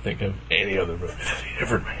 I can't think of any other movie that he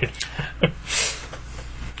ever made.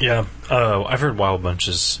 Yeah. I've heard Wild Bunch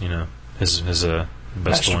is, his best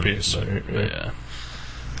masterpiece. one. But, yeah.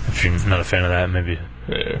 If you're not a fan of that, maybe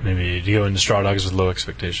you go into Straw Dogs with low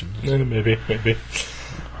expectations. Maybe.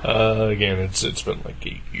 Again, it's been like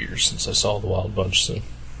 8 years since I saw The Wild Bunch, so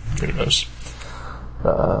who knows.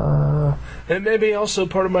 And maybe also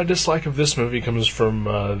part of my dislike of this movie comes from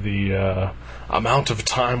the amount of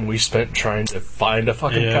time we spent trying to find a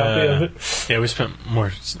fucking copy of it. Yeah, we spent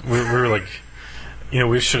more. We were like,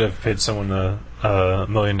 we should have paid someone $1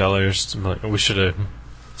 million. We should have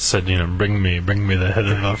said, bring me the head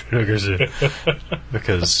of Alfredo Garcia.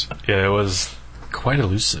 Because, it was quite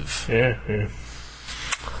elusive. Yeah.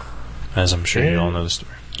 As I'm sure you all know the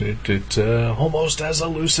story. It's almost as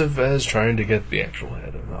elusive as trying to get the actual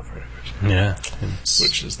head of Alfredo Garcia. Yeah.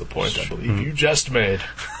 Which is the point I believe you just made.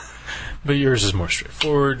 But yours is more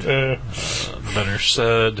straightforward, better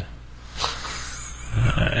said.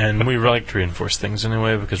 And we like to reinforce things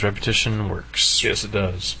anyway because repetition works. Yes, it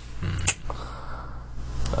does.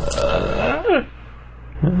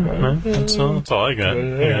 That's all I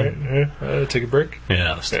got. Take a break?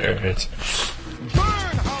 Yeah, let's take a break.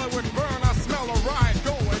 Burn, Hollywood, burn. I smell a riot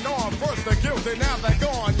going on. First they're guilty, now they're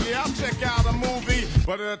gone. Yeah, I'll check out a movie,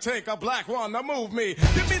 but it'll take a black one to move me.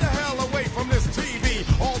 Get me the hell away from this TV.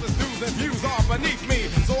 All this news and views are beneath me.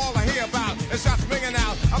 So all I hear about is shots ringing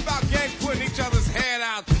out about gangs putting each other's head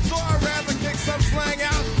out. So I'd rather kick some slang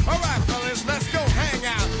out. All right, fellas, let's go hang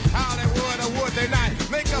out. Hollywood, or would they not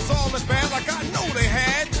make us all look bad like I know they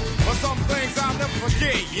had? But some things I'll never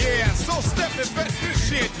forget, yeah. So step and fetch this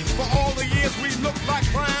shit. For all the years we looked like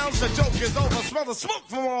clowns, the joke is over. Smell the smoke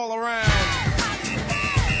from all around.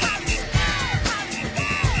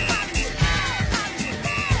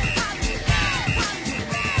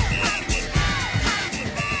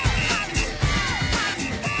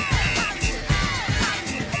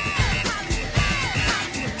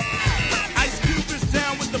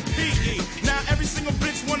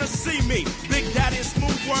 See me, Big Daddy is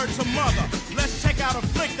smooth word to mother. Let's check out a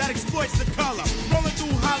flick that exploits the color. Rolling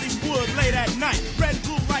through Hollywood late at night. Red and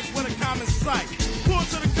blue lights when a common sight. Pull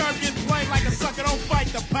to the curb, get plain like a sucker. Don't fight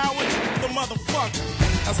the power, the motherfucker.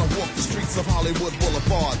 As I walk the streets of Hollywood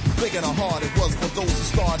Boulevard, thinking how hard it was for those who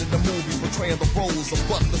started the movies, portraying the roles of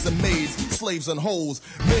butlers and maids, slaves and hoes.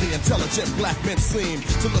 Many intelligent black men seem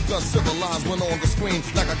to look uncivilized when on the screen.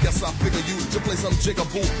 Like I guess I figure you to play some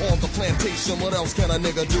jigaboo on the plantation. What else can a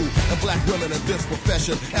nigga do? And black women in this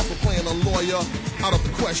profession, as for playing a lawyer, out of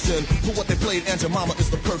the question. For what they played, Aunt Jemima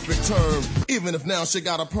is the perfect term. Even if now she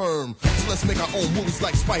got a perm. So let's make our own movies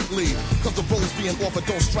like Spike Lee. Cause the roles being offered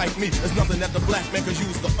don't strike me as nothing that the black man could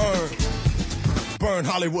use to earn. Burn,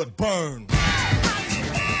 Hollywood, burn.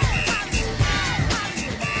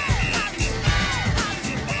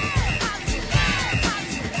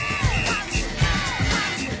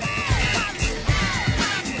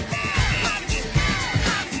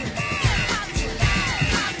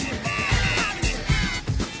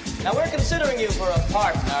 Now, we're considering you for a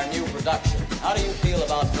part in our new production. How do you feel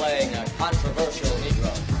about playing a controversial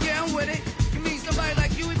Negro? Yeah, I'm with it. You mean somebody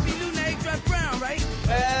like you would be new to H. Brown, right?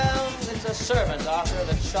 Well, it's a servant, Arthur,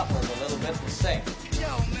 that shuffles a little bit and sings. Yo,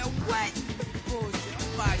 man, what? Bullshit.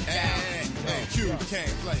 Hey, Q, you can't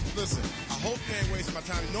play. Listen, I hope you ain't wasting my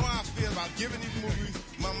time. You know how I feel about giving these movies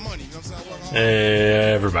my money. You know what I'm saying? I work hard.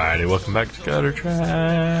 Hey, everybody. Welcome back to Gutter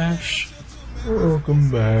Trash.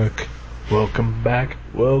 Welcome back. Welcome back.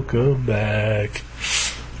 Welcome back.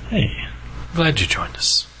 Hey, glad you joined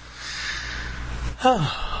us.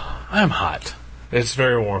 I'm hot. It's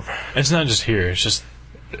very warm. It's not just here, it's just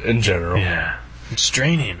in general. Yeah. It's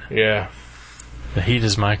draining. Yeah. The heat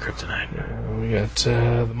is my kryptonite. We got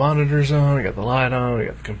the monitors on, we got the light on, we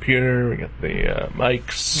got the computer, we got the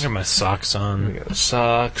mics. I got my socks We on. got the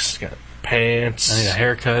socks, got pants. I need a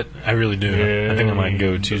haircut. I really do. Yeah. I think I might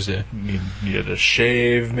go Tuesday. You need a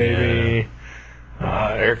shave, maybe.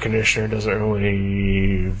 Air conditioner doesn't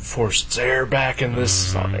really force its air back in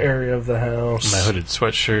this area of the house. My hooded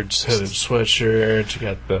sweatshirts. Hooded sweatshirt. You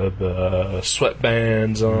got the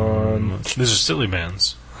sweatbands on. These are silly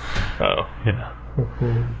bands. Oh. Yeah.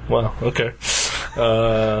 Well, okay.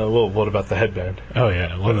 Well, what about the headband? Oh,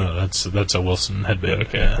 yeah. Well, no, that's a Wilson headband.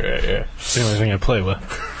 Okay, Yeah. yeah. It's the only thing I play with.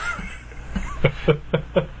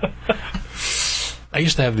 I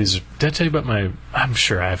used to have these. Did I tell you about my... I'm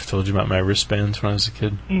sure I've told you about my wristbands when I was a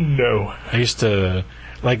kid. No. I used to...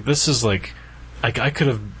 Like, this is like... I could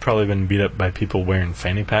have probably been beat up by people wearing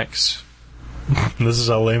fanny packs. This is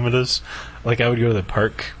how lame it is. Like, I would go to the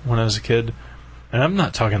park when I was a kid, and I'm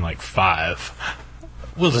not talking like 5.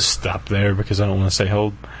 We'll just stop there because I don't want to say how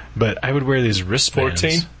old. But I would wear these wristbands.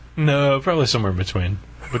 14? No, probably somewhere between.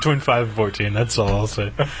 Between 5 and 14, that's all I'll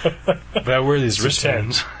say. But I wear these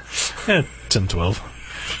wristbands. 10,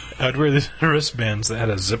 12. I'd wear these wristbands that had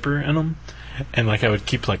a zipper in them, and like I would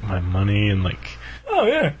keep like my money and like, Oh,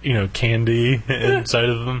 yeah. you know, candy inside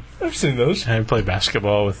of them. I've seen those. And I'd play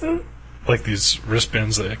basketball with like these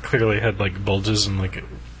wristbands that clearly had like bulges and like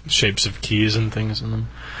shapes of keys and things in them.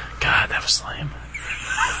 God, that was lame.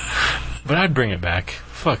 But I'd bring it back.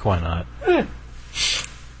 Fuck, why not?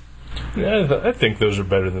 Yeah, I think those are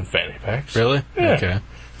better than fanny packs. Really? Yeah. Okay.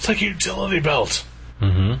 It's like a utility belt,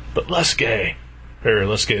 Mm-hmm. but less gay. or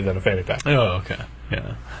less gay than a fanny pack. Oh, okay.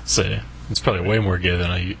 Yeah. So it's probably way more gay than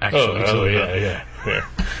I actually. Oh, yeah.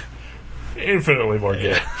 Infinitely more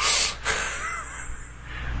gay.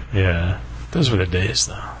 Yeah. Those were the days,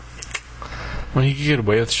 though. When you could get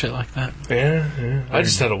away with shit like that. Yeah. I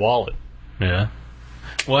just had a wallet. Yeah.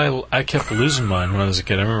 Well, I kept losing mine when I was a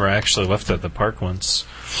kid. I remember I actually left it at the park once.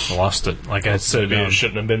 I lost it. Like I said, Maybe it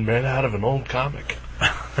shouldn't have been made out of an old comic.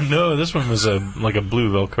 No, this one was a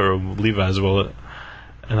blue Velcro Levi's wallet,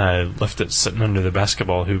 and I left it sitting under the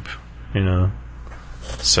basketball hoop,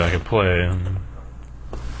 so I could play. And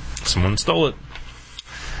someone stole it,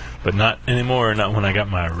 but not anymore. Not when I got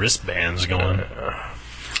my wristbands going.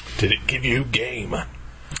 Did it give you game?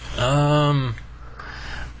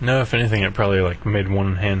 No, if anything, it probably made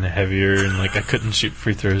one hand heavier, and I couldn't shoot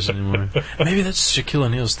free throws anymore. Maybe that's Shaquille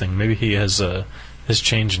O'Neal's thing. Maybe he has his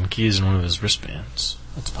change in keys in one of his wristbands.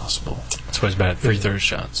 That's possible. That's why he's bad at free throw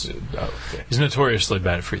shots. Okay. He's notoriously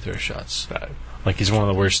bad at free throw shots. He's one of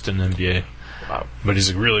the worst in the NBA. Wow. But he's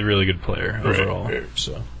a really, really good player overall. Right.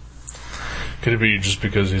 So, could it be just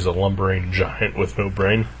because he's a lumbering giant with no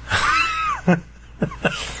brain?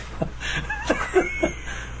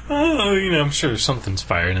 Oh, I'm sure something's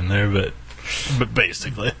firing in there, but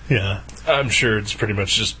basically, yeah. I'm sure it's pretty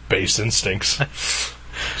much just base instincts.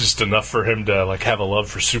 Just enough for him to have a love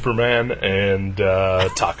for Superman and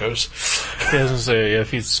tacos. I was gonna say,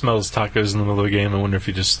 if he smells tacos in the middle of a game, I wonder if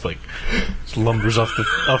he just lumbers off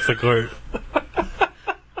the court.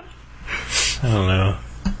 I don't know.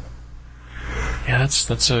 Yeah,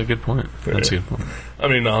 that's a good point. That's a good point. I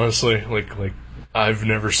mean, honestly, I've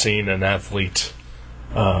never seen an athlete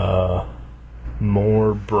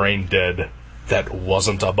more brain dead that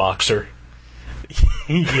wasn't a boxer.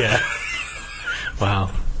 Yeah.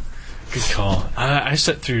 Wow. Good call. I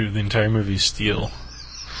sat through the entire movie Steel.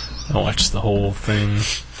 I watched the whole thing.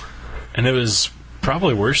 And it was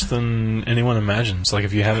probably worse than anyone imagines.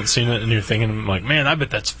 If you haven't seen it and you're thinking, man, I bet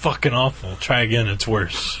that's fucking awful. Try again, it's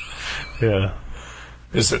worse. Yeah.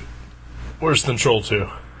 Is it worse than Troll 2?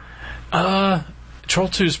 Troll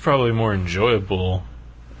 2 is probably more enjoyable.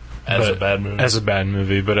 As a bad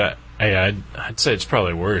movie? But I'd say it's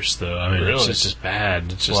probably worse, though. I mean, really? it's just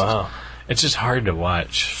bad. It's just, wow. It's just hard to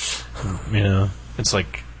watch. It's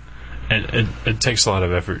it takes a lot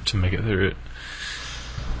of effort to make it through it.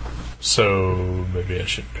 So maybe I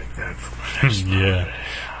should pick that for my next one. Yeah.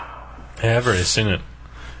 I've already seen it.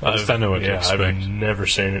 I know what to expect. I've never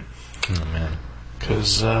seen it. Oh, man.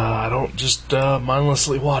 Because I don't just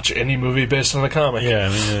mindlessly watch any movie based on a comic. Yeah, I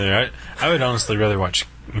mean, I would honestly rather watch,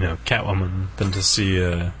 Catwoman than to see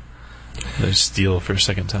Steel for a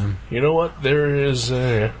second time. You know what? There is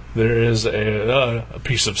a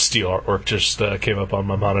piece of Steel artwork just came up on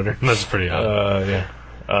my monitor. That's pretty odd. Yeah.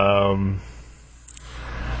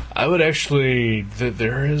 I would actually...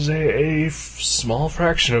 There is a small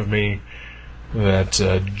fraction of me that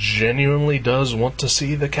genuinely does want to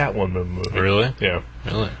see the Catwoman movie. Really? Yeah.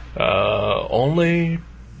 Really? Only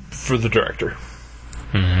for the director.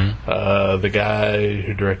 Mm-hmm. The guy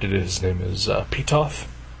who directed it, his name is Pitoff,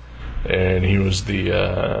 and he was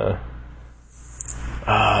the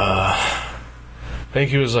I think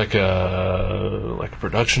he was like a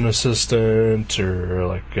production assistant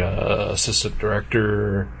or assistant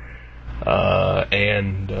director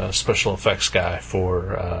and special effects guy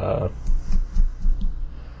for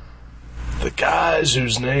the guys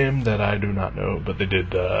whose name that I do not know, but they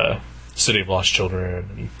did City of Lost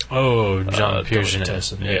Children. And, John Pierce.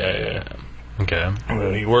 Yeah. Okay.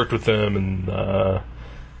 He worked with them, and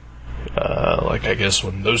I guess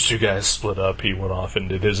when those two guys split up, he went off and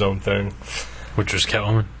did his own thing. Which was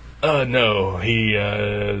Catwoman? No, he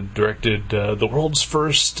directed the world's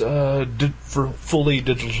first fully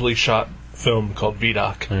digitally shot film called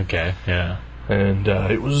VDOC. Okay, yeah. And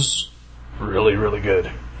it was really, really good.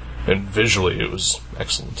 And visually, it was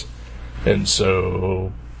excellent. And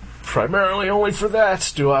so, primarily only for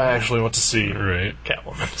that do I actually want to see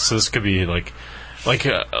Catwoman. So this could be like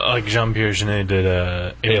Jean-Pierre Jeunet did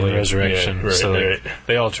Alien Resurrection. Yeah,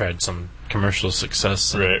 they all tried some commercial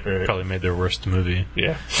success and probably made their worst movie in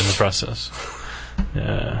the process.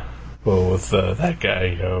 Yeah. Well, with that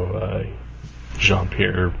guy,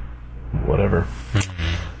 Jean-Pierre whatever.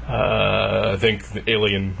 I think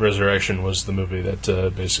Alien Resurrection was the movie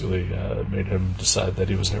that basically made him decide that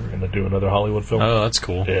he was never going to do another Hollywood film. Oh, that's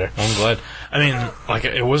cool. Yeah. Well, I'm glad. I mean,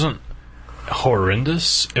 it wasn't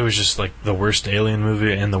horrendous. It was just the worst Alien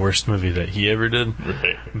movie and the worst movie that he ever did.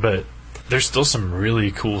 Right. But there's still some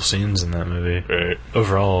really cool scenes in that movie. Right.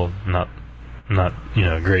 Overall, not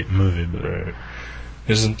a great movie, but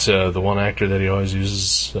Isn't the one actor that he always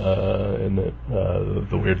uses in it,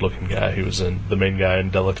 the weird-looking guy? He was in the main guy in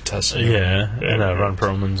Delicatessen. Yeah, and Ron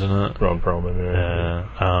Perlman's in it. Ron Perlman. Yeah.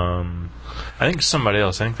 I think somebody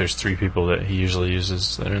else. I think there's 3 people that he usually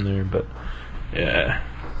uses that are in there, but yeah,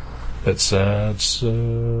 it's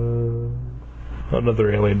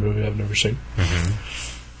another Alien movie I've never seen. Mm-hmm.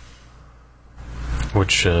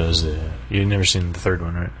 Which is you've never seen the third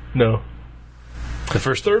one, right? No. The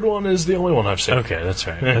third one is the only one I've seen. Okay, that's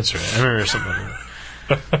right. That's right. I remember something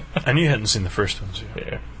like that. I knew you hadn't seen the first one, too.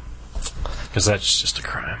 Yeah. Because that's just a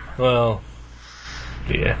crime. Well,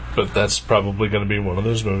 yeah. But that's probably going to be one of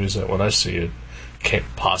those movies that when I see it, can't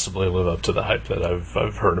possibly live up to the hype that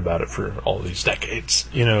I've heard about it for all these decades.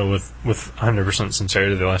 You know, with 100%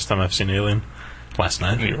 sincerity, the last time I've seen Alien, last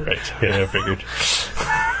night. You're right. Yeah, I figured.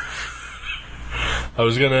 I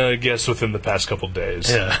was going to guess within the past couple days.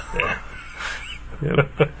 Yeah. Yeah. Yep.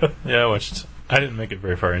 Yeah, I watched. I didn't make it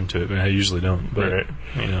very far into it, but I usually don't. But Right.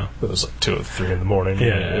 you know, It was like 2 or 3 in the morning.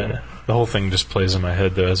 yeah. The whole thing just plays in my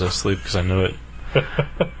head though as I sleep because I know it.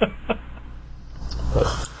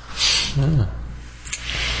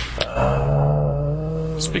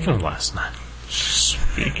 Speaking of last night,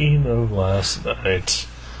 Speaking of last night,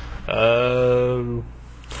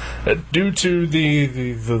 due to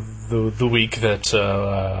the week that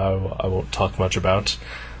I won't talk much about,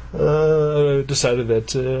 decided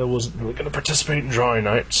that I wasn't really going to participate in drawing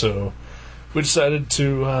night, so we decided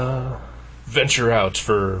to venture out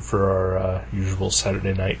for our usual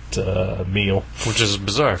Saturday night meal. which is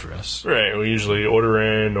bizarre for us. Right, we usually order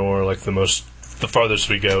in, or like the farthest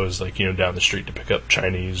we go is like, down the street to pick up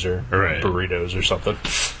Chinese or Right. burritos or something.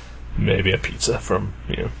 Maybe a pizza from,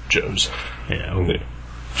 Joe's. Yeah, ooh.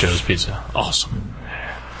 Joe's Pizza, awesome.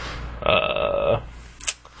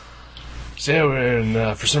 So yeah,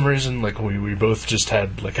 and for some reason, like we both just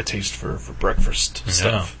had like a taste for breakfast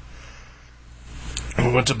stuff. We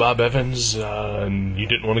went to Bob Evans, and you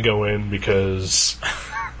didn't want to go in because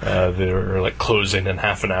they were like closing in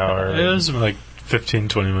half an hour. It was like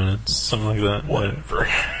 15-20 minutes, something like that. Whatever.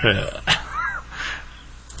 Yeah.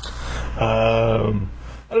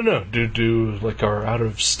 I don't know. Do like our out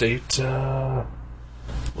of state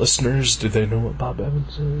listeners? Do they know what Bob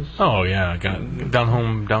Evans is? Oh yeah, got down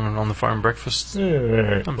on the farm breakfast. Yeah,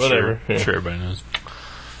 right. I'm Whatever. sure. Yeah. Sure, everybody knows.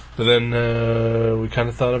 But then we kind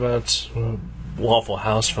of thought about Waffle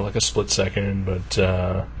House for like a split second, but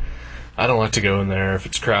I don't like to go in there if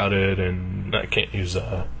it's crowded, and I can't use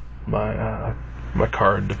my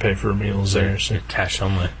card to pay for meals there. So They're cash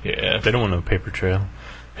only. yeah, They don't want no paper trail.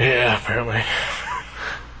 yeah, apparently.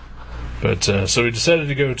 But so we decided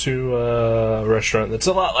to go to a restaurant that's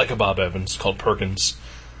a lot like a Bob Evans called Perkins.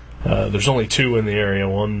 There's only 2 in the area.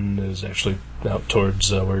 One is actually out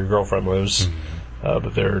towards where your girlfriend lives.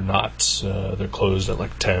 But they're not, they're closed at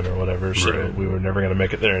like 10 or whatever, so Right. we were never going to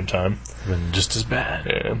make it there in time. Been just as bad.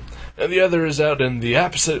 Yeah. And the other is out in the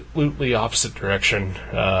absolutely opposite direction,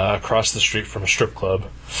 across the street from a strip club,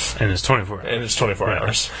 And it's 24 hours. and it's 24 Yeah.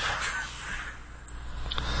 hours.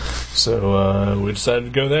 So we decided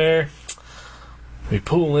to go there. We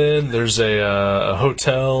pull in, there's a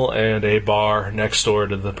hotel and a bar next door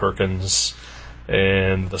to the Perkins,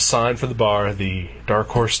 and the sign for the bar, the Dark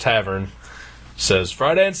Horse Tavern, says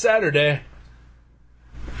Friday and Saturday,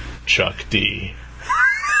 Chuck D.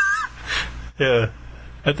 Yeah.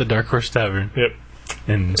 At the Dark Horse Tavern Yep.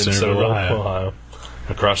 in Centerville, Ohio. Ohio.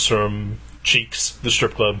 Across from Cheeks, the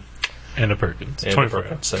strip club. And a Perkins. And 24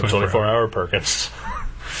 Perkins. hours. 24-hour Perkins.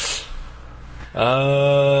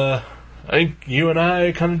 I think you and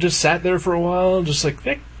I kind of just sat there for a while, just like,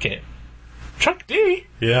 that can't. Chuck D?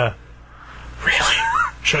 Yeah. Really?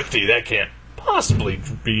 Chuck D, that can't possibly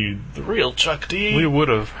be the real Chuck D. We would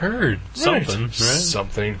have heard something, right?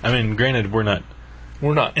 Something. I mean, granted, we're not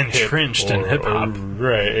hip entrenched in or- hip-hop. or-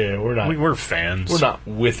 Right, yeah, we're not. we're fans. We're not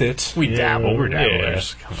with it. We you dabble. know, We're yeah.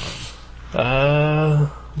 dabblers. Come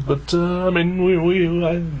on. But I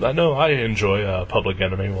mean, I know I enjoy Public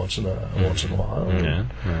Enemy once in a while. Yeah.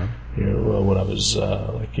 Yeah. When I was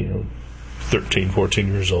 13, 14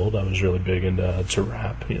 years old, I was really big into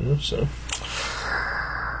rap. So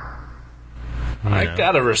I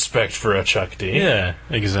got a respect for a Chuck D. Yeah,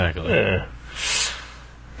 exactly. Yeah.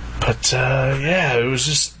 But it was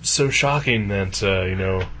just so shocking that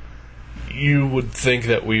you would think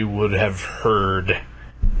that we would have heard.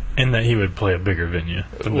 And that he would play a bigger venue.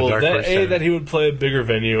 Than Well, the Dark Horse Tavern. that he would play a bigger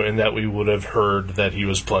venue, and that we would have heard that he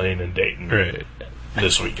was playing in Dayton Right.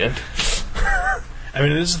 this weekend. I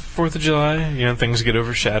mean, it is the 4th of July. Things get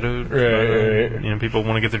overshadowed. Right. People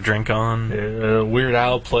want to get their drink on. Weird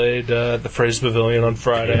Al played at the Fraser Pavilion on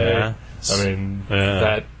Friday. Yeah. I mean, Yeah.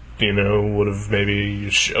 that would have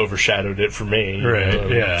maybe overshadowed it for me. Right,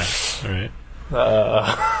 yeah, right.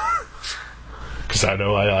 Because I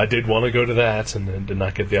know I did want to go to that and then did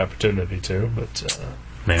not get the opportunity to, but...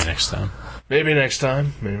 maybe next time. Maybe next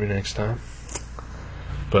time.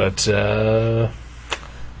 But, I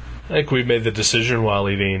think we made the decision while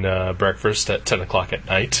eating breakfast at 10 o'clock at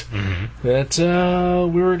night that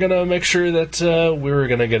we were going to make sure that we were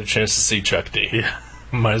going to get a chance to see Chuck D. Yeah,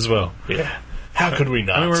 might as well. Yeah. How could we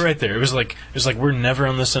not? I mean, we're right there. It was like we're never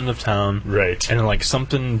on this end of town. Right. And like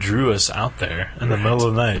something drew us out there in the middle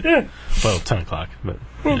of the night. Yeah. Well, 10 o'clock, but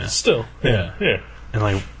Well, yeah. still. Yeah. Yeah. And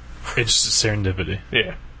like, it's just serendipity.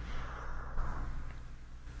 Yeah.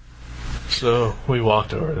 So, we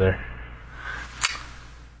walked over there.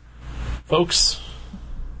 Folks,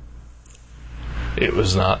 it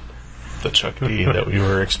was not the Chuck D that we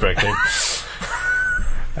were expecting.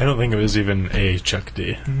 I don't think it was even a Chuck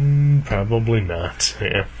D. Probably not.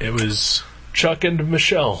 Yeah. It was Chuck and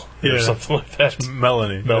Michelle, or Yeah. something like that.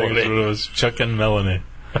 Melanie. I think Melanie. that's what it was. Chuck and Melanie.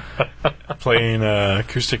 Playing an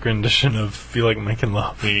acoustic rendition of Feel Like Making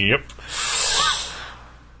Love. Yep.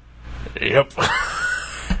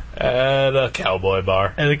 At a cowboy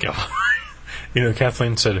bar. And go.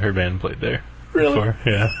 Kathleen said her band played there. Really? Before.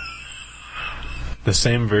 Yeah. The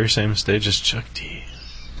very same stage as Chuck D.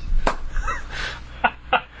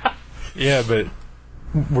 Yeah, but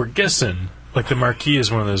we're guessing. Like, the marquee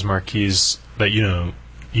is one of those marquees that, you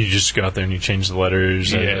just go out there and you change the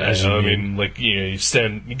letters. As you need.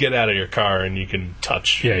 You get out of your car and you can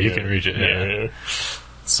touch. Yeah, you can reach it. Yeah.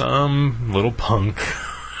 Some little punk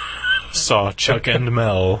saw Chuck and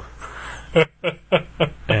Mel,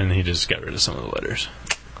 and he just got rid of some of the letters.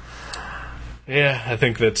 Yeah, I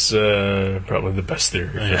think that's probably the best theory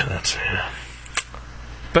for that. Yeah.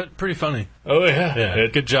 But pretty funny. Oh, yeah. Yeah,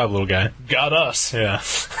 good job, little guy. Got us. Yeah.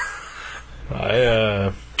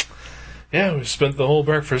 We spent the whole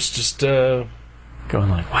breakfast just Going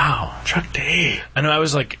like, wow. Chuck D. I know, I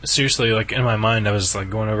was like, seriously, like, in my mind, I was like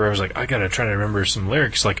going over, I was like, I gotta try to remember some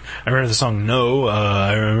lyrics. Like, I remember the song No,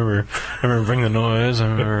 I remember Bring the Noise, I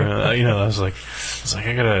remember, I was like,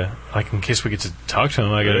 I gotta, like, in case we get to talk to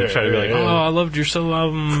him, I gotta try to be like, oh, I loved your solo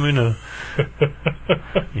album,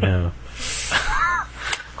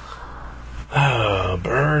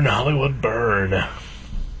 Burn, Hollywood, burn.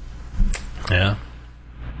 Yeah.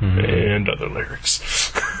 And other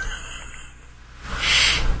lyrics.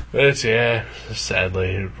 But sadly,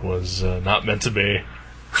 it was not meant to be.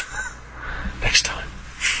 Next time.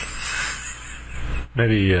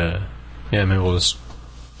 Maybe we'll just,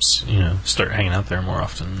 start hanging out there more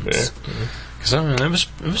often. Because it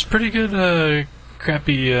was pretty good,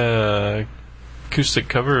 crappy acoustic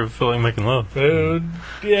cover of Feel Like Making Love.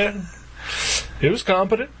 It was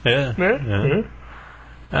competent. Yeah.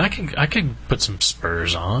 I could put some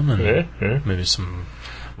Spurs on and maybe some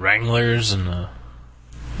Wranglers and a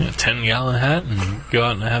 10-gallon hat and go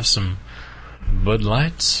out and have some Bud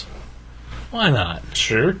Lights. Why not?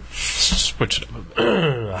 Sure. Switch it up.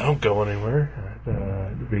 I don't go anywhere.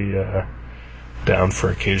 I'd be down for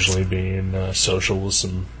occasionally being social with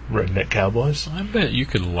some redneck cowboys. I bet you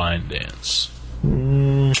could line dance.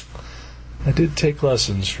 I did take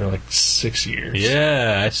lessons for like 6 years.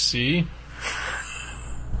 Yeah, I see.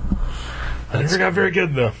 I never got very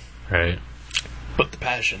good though. Right. But the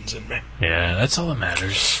passion's in me. Yeah, that's all that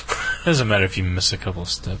matters. It doesn't matter if you miss a couple of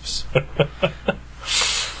steps.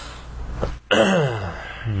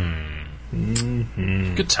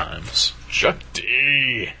 Good times. Chuck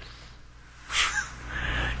D.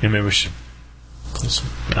 Maybe we should play some,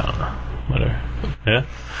 I don't know. Whatever. Yeah?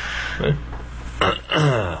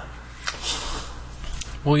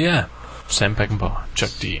 Well, yeah. Sam Peckinpah,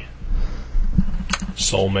 Chuck D.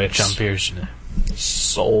 Soulmates. Jean-Pierre Genet.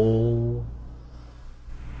 Soulmates.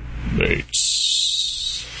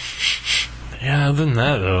 Yeah, other than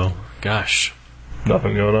that, though, gosh.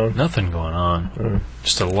 Nothing going on? Nothing going on.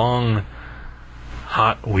 Just a long,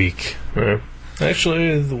 hot week.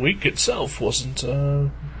 Actually, the week itself wasn't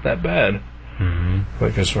that bad.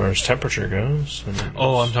 Like, as far as temperature goes.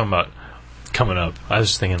 Oh, I'm talking about coming up. I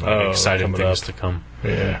was thinking, like, exciting things to come.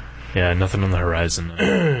 Yeah. Yeah, nothing on the horizon.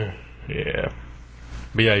 Yeah.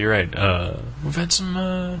 But yeah, you're right. We've had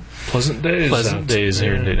some pleasant days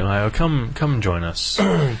here in Dayton, Ohio. Come join us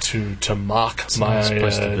to mock my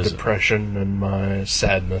depression and my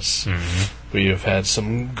sadness. We have had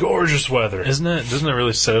some gorgeous weather. Doesn't it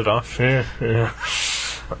really set it off? Yeah.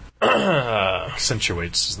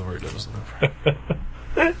 Accentuates is the word I was looking for.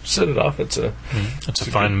 Set it off. It's a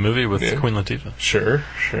fine movie with Queen Latifah. Sure.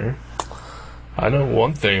 I know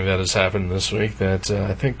one thing that has happened this week that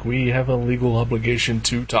I think we have a legal obligation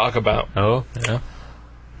to talk about. Oh, yeah.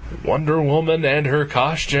 Wonder Woman and her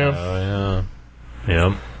costume. Oh, yeah.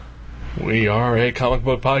 Yep. We are a comic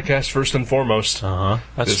book podcast first and foremost. That's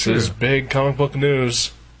This true. is big comic book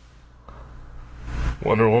news.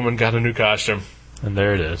 Wonder Woman got a new costume. And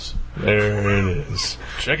there it is. There it is.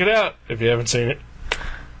 Check it out if you haven't seen it.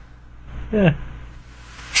 Yeah.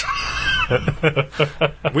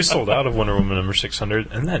 We sold out of Wonder Woman number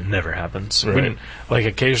 600, and that never happens. Right.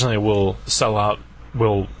 Occasionally we'll sell out.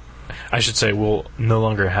 We'll no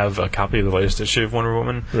longer have a copy of the latest issue of Wonder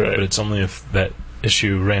Woman, Right. but it's only if that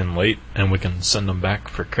issue ran late and we can send them back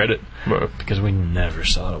for credit, Right. because we never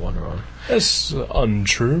sell out of Wonder Woman. That's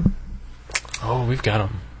untrue. Oh, we've got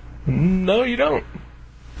them. No, you don't.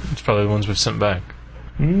 It's probably the ones we've sent back.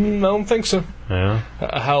 I don't think so. Yeah.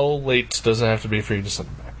 How late does it have to be for you to send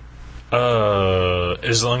them back?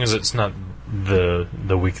 As long as it's not the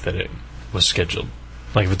week that it was scheduled.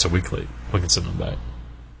 Like if it's a week late, we can send them back.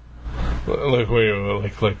 Like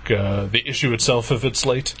the issue itself, if it's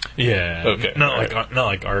late. Yeah. Okay. Not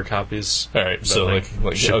like our copies. All right. So like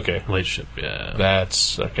okay, late ship. Yeah.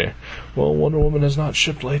 that's okay. Well, Wonder Woman has not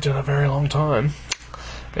shipped late in a very long time.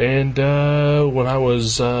 And when I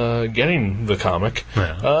was getting the comic,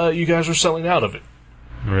 Yeah. you guys were selling out of it.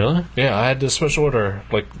 Really? Yeah, I had to special order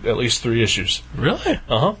like at least 3 issues. Really?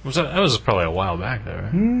 Uh-huh. That was probably a while back there.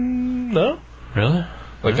 Right? No. Really?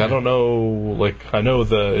 Like I don't know. Like I know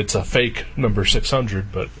it's a fake number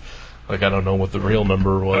 600, but like I don't know what the real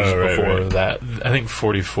number was before that. I think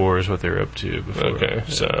 44 is what they were up to before. Okay,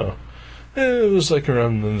 so it was like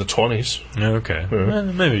around in the 20s. Okay. Yeah.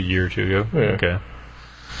 Maybe a year or two ago. Yeah.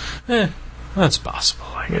 Okay. That's possible,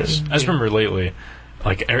 I guess. I just remember lately,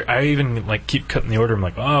 like I even like keep cutting the order. I'm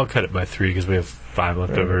like, oh, I'll cut it by 3 because we have 5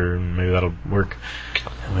 left over, and maybe that'll work.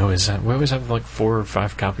 And we always have like 4 or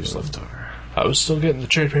 5 copies left over. I was still getting the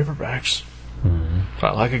trade paperbacks. Mm-hmm.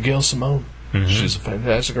 I like a Gail Simone. She's a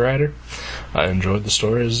fantastic writer. I enjoyed the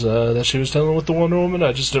stories that she was telling with the Wonder Woman.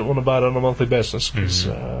 I just didn't want to buy it on a monthly basis because,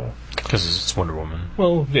 it's Wonder Woman.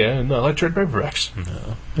 well, yeah, and I like trade paperbacks.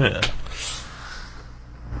 No. Yeah.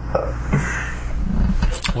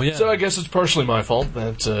 Well, yeah. So I guess it's partially my fault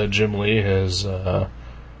that Jim Lee has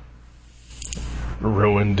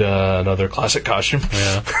ruined another classic costume.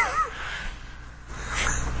 Yeah.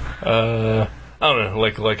 I don't know,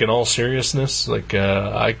 like in all seriousness,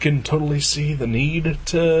 I can totally see the need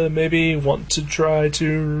to maybe want to try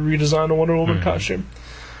to redesign a Wonder Woman costume.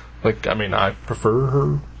 Like, I mean, I prefer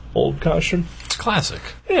her old costume. It's classic.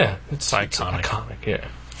 Yeah, it's iconic. iconic, yeah.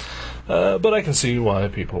 But I can see why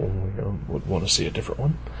people would want to see a different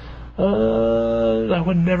one. I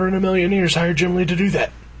would never in a million years hire Jim Lee to do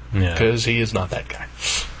that. Yeah. Because he is not that guy.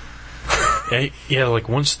 Yeah, like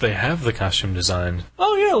once they have the costume designed.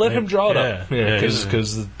 Oh yeah, let him draw it up. Yeah,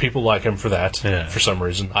 because people like him for that. Yeah. For some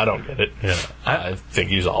reason, I don't get it. Yeah. I think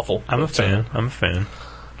he's awful. I'm a fan.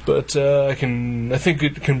 But I think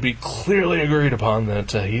it can be clearly agreed upon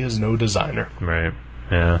that he is no designer. Right.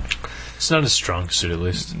 Yeah. It's not his strong suit, at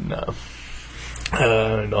least. No.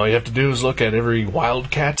 And all you have to do is look at every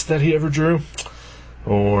Wildcat that he ever drew,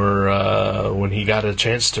 or when he got a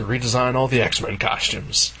chance to redesign all the X-Men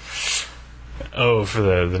costumes. Oh, for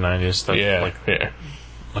the 90s stuff? Yeah,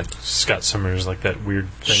 Like Scott Summers, like that weird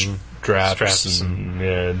thing. Straps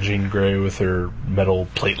and Jean Grey with her metal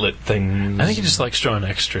platelet things. I think he just likes drawing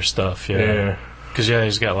extra stuff, Yeah. Because,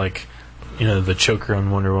 he's got, like, the choker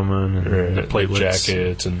on Wonder Woman and the platelets.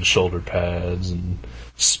 Jacket and shoulder pads and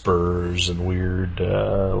spurs and weird,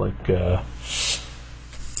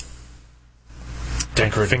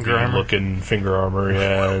 decorative finger armor. looking finger armor,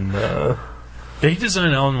 yeah. And Did he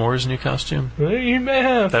design Alan Moore's new costume? he may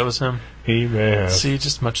have. That was him? He may have. See,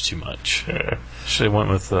 just much too much. Yeah. Should have went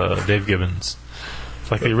with Dave Gibbons.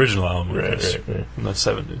 It's like the original Alan Moore costume Right. in the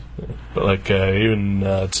 70s. But even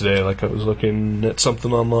today, I was looking at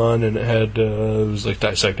something online and it had it was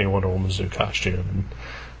dissecting Wonder Woman's new costume.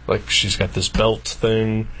 And, she's got this belt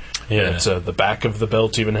thing. Yeah. It's, the back of the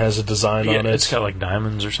belt even has a design on it. It's got like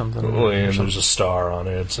diamonds or something. And there's a star on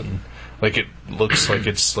it, and it looks like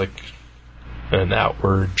it's an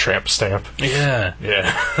outward tramp stamp. Yeah.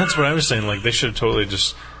 Yeah. That's what I was saying. Like, they should have totally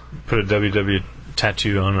just put a WW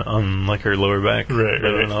tattoo on like her lower back. Right.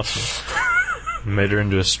 And also made her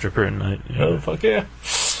into a stripper at night. Oh, fuck yeah.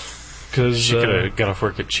 Because she could have got off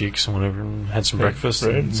work at Cheeks and whatever and had some breakfast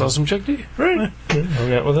and saw some Chuck D. Right.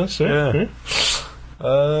 Hung out with us. Yeah.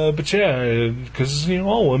 But yeah, because,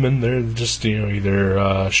 all women, they're just,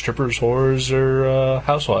 either strippers, whores, or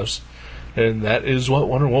housewives. And that is what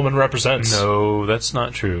Wonder Woman represents. No, that's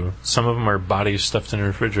not true. Some of them are bodies stuffed in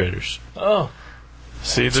refrigerators. Oh.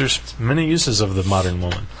 See, there's many uses of the modern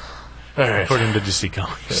woman. All right. According to DC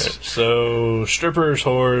Comics. So, strippers,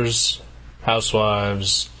 whores,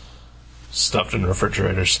 housewives, stuffed in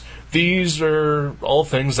refrigerators. These are all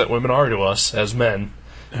things that women are to us as men.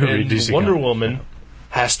 Who read And DC Wonder Comics. Woman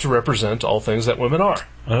has to represent all things that women are.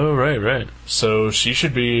 Oh, right. So she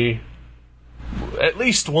should be at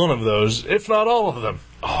least one of those, if not all of them.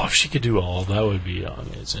 Oh, if she could do all, that would be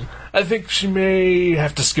amazing. I think she may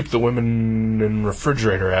have to skip the women in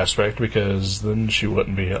refrigerator aspect because then she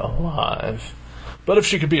wouldn't be alive. But if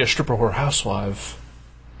she could be a stripper whore housewife,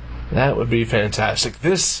 that would be fantastic.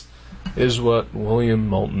 This is what William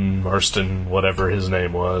Moulton Marston, whatever his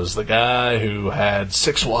name was, the guy who had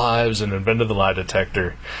 6 wives and invented the lie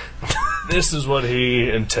detector, this is what he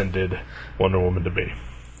intended Wonder Woman to be.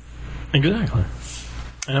 Exactly.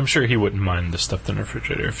 And I'm sure he wouldn't mind the stuff in the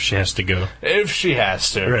refrigerator if she has to go. If she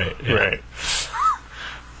has to. Right, yeah. Right.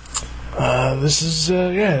 This is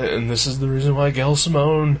the reason why Gail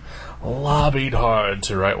Simone lobbied hard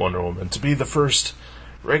to write Wonder Woman, to be the first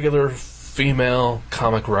regular female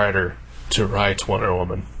comic writer to write Wonder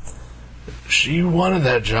Woman. She wanted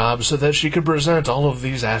that job so that she could present all of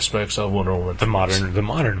these aspects of Wonder Woman. The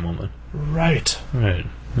modern woman. Right. Right.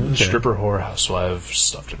 The stripper whore housewife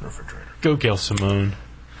stuffed in refrigerator. Go, Gail Simone.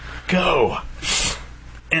 Go!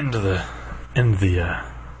 End the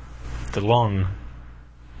long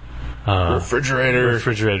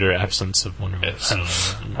refrigerator absence of Wonder Woman. Yes.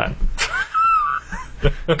 I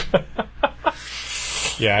don't know.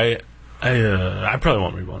 Yeah, I probably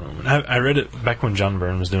won't read Wonder Woman. I read it back when John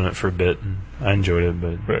Byrne was doing it for a bit, and I enjoyed it,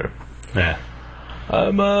 but yeah. I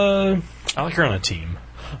like her on a team.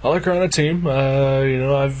 I like her on a team.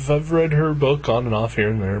 I've read her book on and off here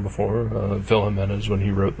and there before. Phil Jimenez, when he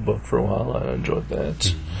wrote the book for a while, I enjoyed that.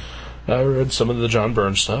 Mm-hmm. I read some of the John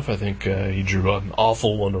Byrne stuff. I think he drew an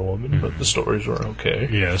awful Wonder Woman, but the stories were okay.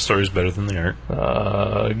 Yeah, the story's better than the art.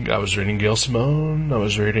 I was reading Gail Simone. I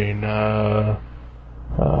was reading Alan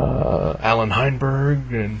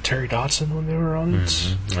Heinberg and Terry Dodson when they were on it.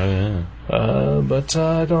 Mm-hmm. Oh,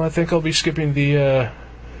 yeah. I think I'll be skipping the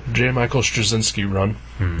J. Michael Straczynski run,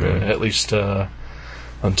 at least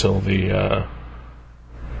until the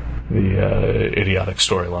idiotic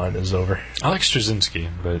storyline is over. I like Straczynski,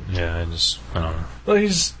 but yeah, I don't know. Well,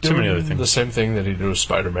 he's Too many doing other things. the same thing that he did with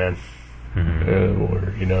Spider-Man,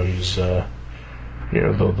 where he's the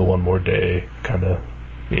one more day kind of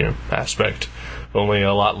aspect. Only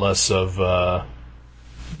a lot less of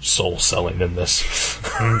soul selling in this.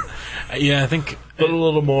 Yeah, I think. But a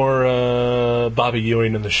little more Bobby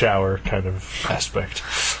Ewing in the shower kind of aspect.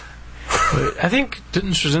 I think,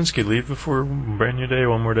 didn't Straczynski leave before Brand New Day,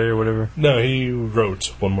 One More Day, or whatever? No, he wrote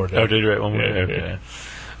One More Day. Oh, did he write One More Yeah, Day? Okay. yeah.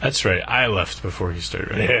 That's right. I left before he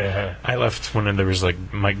started writing. Yeah. I left when there was like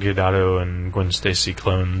Mike Deodato and Gwen Stacy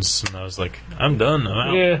clones, and I was like, I'm done. I'm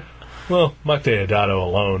out. Yeah. Well, Mike Deodato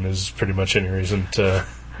alone is pretty much any reason to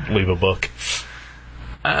leave a book.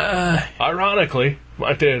 Ironically,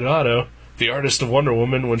 Mike Deodato, the artist of Wonder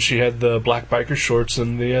Woman, when she had the black biker shorts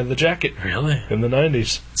and the jacket Really? in the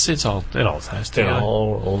 90s. See, it all ties It together.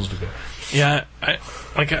 all rolls together. Yeah, I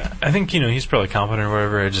think he's probably competent or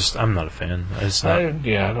whatever. I'm not a fan. It's not. I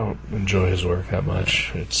don't enjoy his work that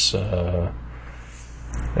much. It's back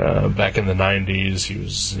in the 90s, he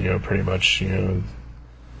was pretty much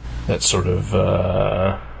that sort of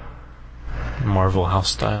Marvel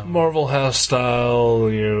house style. Marvel house style.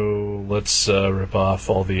 Let's rip off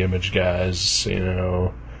all the Image guys.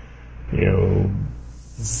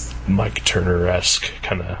 Mike Turner-esque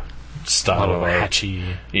kind of A style. lot of hatchy.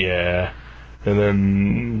 Yeah. And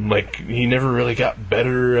then, he never really got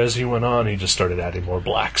better as he went on. He just started adding more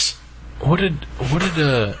blacks. What did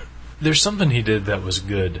there's something he did that was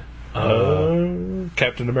good.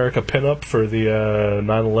 Captain America pinup for the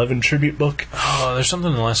 9/11 tribute book. Oh, there's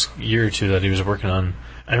something in the last year or two that he was working on.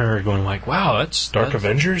 I remember going like, wow, that's Dark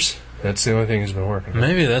Avengers? That's the only thing he's been working on.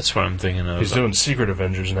 Maybe that's what I'm thinking of. He's doing Secret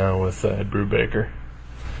Avengers now with Ed Brubaker.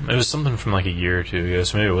 It was something from like a year or two ago,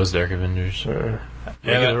 so maybe it was Dark Avengers.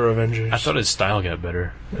 Regular Avengers. I thought his style got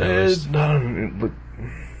better.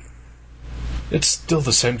 It's still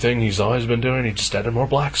the same thing he's always been doing. He just added more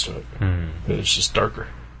blacks to it. It's just darker.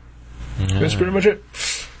 That's pretty much it.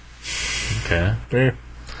 Okay.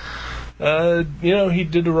 Yeah. He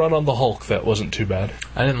did a run on the Hulk that wasn't too bad.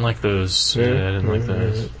 I didn't like those. Yeah, I didn't like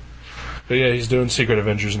those. But yeah, he's doing Secret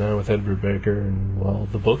Avengers now with Ed Brubaker, and while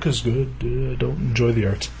the book is good, I don't enjoy the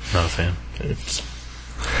art. Not a fan. It's...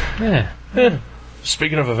 Yeah.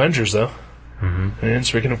 Speaking of Avengers, though, and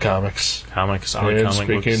speaking of comics, Comics. I like and comic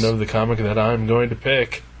speaking books. of the comic that I'm going to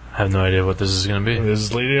pick, I have no idea what this is going to be. this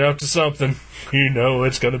is leading up to something.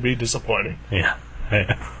 It's going to be disappointing. Yeah.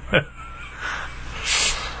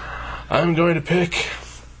 I'm going to pick...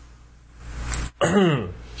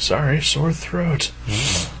 Sorry, sore throat.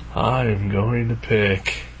 I'm going to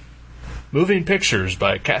pick... Moving Pictures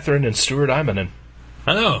by Catherine and Stuart Immonen.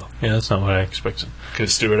 Oh, yeah, that's not what I expected.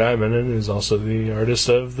 Because Stuart Immonen is also the artist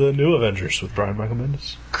of the New Avengers with Brian Michael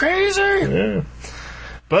Bendis. Crazy! Yeah.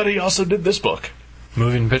 But he also did this book.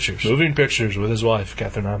 Moving Pictures. Moving Pictures with his wife,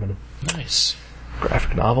 Catherine Immonen. Nice.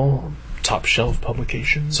 Graphic novel, top shelf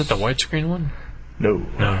publications. Is that the widescreen one? No.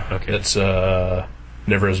 No, okay. That's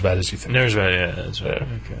Never As Bad As You Think. Never As Bad, yeah, that's right.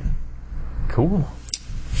 Yeah. Okay. Cool.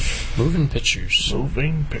 Moving Pictures.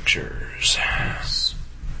 Moving Pictures. Nice.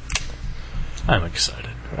 I'm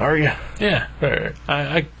excited. Are you? Yeah. All right.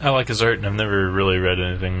 I like his art, and I've never really read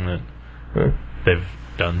anything that they've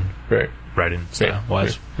done Right. writing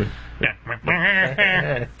style-wise.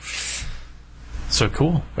 Yeah. So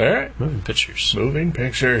cool. All right. Moving Pictures. Moving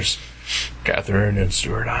Pictures. Catherine and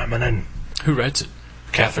Stuart Immonen. Who writes it?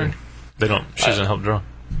 Catherine. They don't. She doesn't help draw.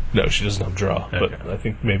 No, she doesn't help draw. Okay. But I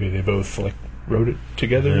think maybe they both wrote it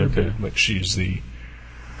together. Okay. But, she's the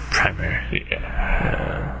primary.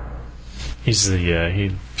 Yeah. He's the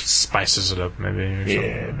he spices it up maybe or something.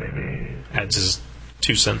 Yeah, maybe Adds his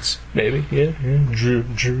 2 cents. Maybe. Yeah. Drew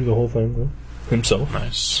the whole thing himself.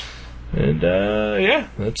 Nice. And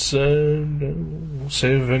that's we'll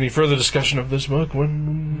save any further discussion of this book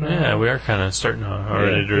when. Yeah, we are kind of starting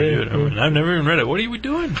already to review it. Yeah. I've never even read it. What are we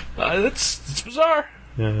doing? It's bizarre.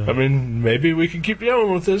 Yeah. I mean, maybe we can keep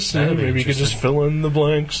going with this. That'd be Maybe you could just fill in the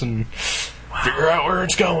blanks and figure out where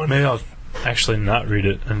it's going. Maybe I'll actually not read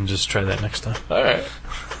it and just try that next time. All right.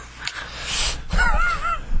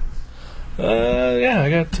 I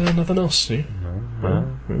got nothing else. See? I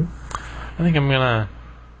think I'm gonna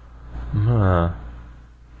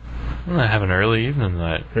have an early evening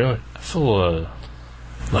tonight. Really? I feel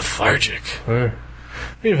lethargic.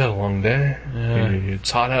 You've had a long day. Yeah.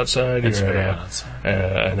 It's hot outside. It's You're very at hot outside.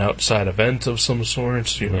 an outside event of some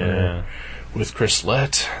sort. Yeah. With Chris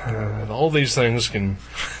Lett. All these things can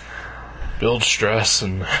build stress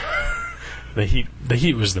and. The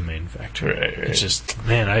heat was the main factor. Right. It's just,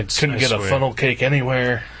 man, I couldn't get a funnel cake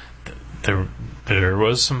anywhere. There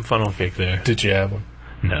was some funnel cake there. Did you have one?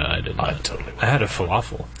 No, I didn't. I totally. I had a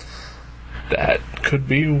falafel. That could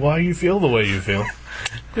be why you feel the way you feel.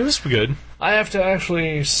 It was good. I have to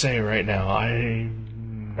actually say right now,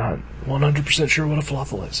 I'm not 100% sure what a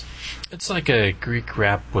falafel is. It's like a Greek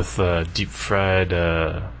wrap with deep fried,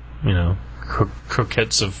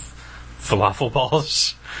 croquettes of falafel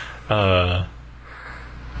balls. Don't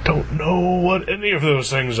know what any of those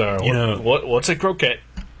things are. What's a croquette?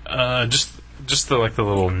 Just the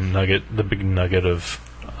little nugget, the big nugget of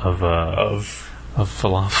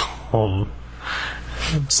falafel.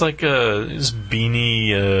 It's like this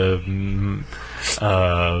beanie.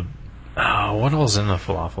 What else in the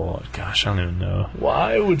falafel? Gosh, I don't even know.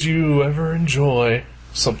 Why would you ever enjoy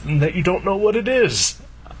something that you don't know what it is?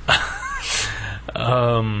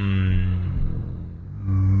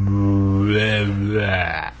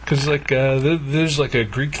 Because there's a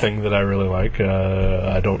Greek thing that I really like.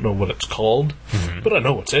 I don't know what it's called, but I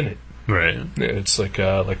know what's in it. Right. It's like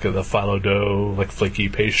the phyllo dough, flaky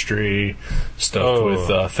pastry stuffed with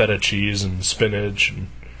feta cheese and spinach.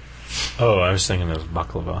 Oh, I was thinking it was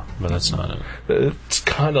baklava, but that's not it. It's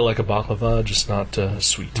kind of like a baklava, just not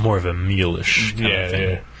sweet. More of a mealish kind of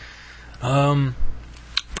thing. Yeah.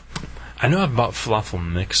 I know I've bought falafel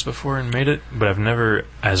mix before and made it, but I've never,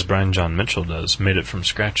 as Brian John Mitchell does, made it from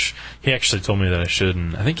scratch. He actually told me that I should,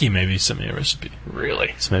 and I think he maybe sent me a recipe.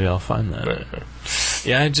 Really? So maybe I'll find that.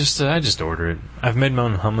 Yeah, I just order it. I've made my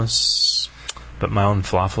own hummus, but my own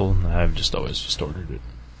falafel, I've just always just ordered it.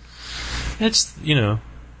 It's,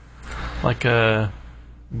 like a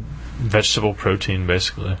vegetable protein,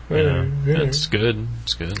 basically. Yeah. It's good.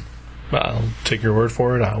 It's good. I'll take your word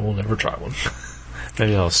for it. I will never try one.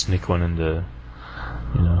 Maybe I'll sneak one into,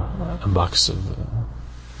 a box of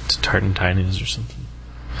Tartan Tinies or something.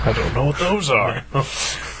 I don't know what those are.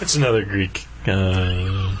 It's another Greek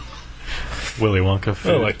Willy Wonka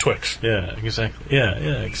food. Oh, like Twix. Yeah, exactly.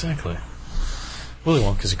 Yeah, exactly. Willy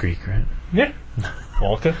Wonka's Greek, right? Yeah.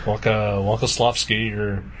 Wonka-Slavsky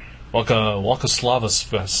or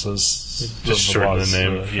Wonka-Slavas is just shorten the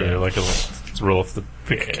name for yeah. roll off the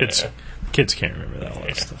kids can't remember that lot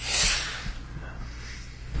of stuff.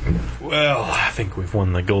 Well, I think we've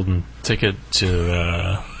won the golden ticket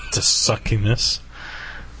to suckiness.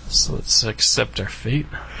 So let's accept our fate.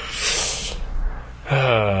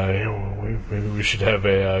 Maybe we should have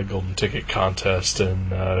a golden ticket contest, and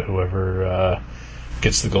whoever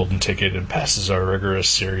gets the golden ticket and passes our rigorous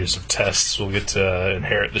series of tests will get to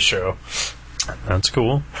inherit the show. That's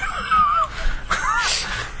cool.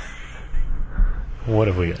 What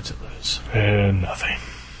have we got to lose? Nothing.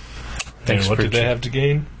 Thanks And what for did they have to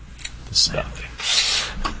gain? Nothing.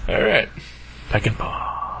 All right. Peck and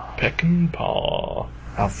paw. Peck and paw.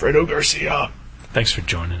 Alfredo Garcia. Thanks for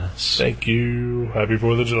joining us. Thank you. Happy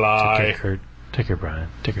 4th of Take July. care, Kurt. Take care, Brian.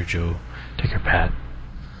 Take care, Joe. Take care, Pat.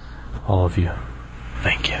 All of you.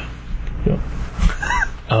 Thank you. Yep.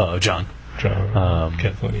 John.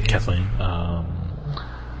 Kathleen. Kathleen.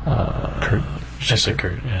 Kurt. I said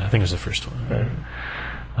Kurt. Yeah, I think it was the first one. Right.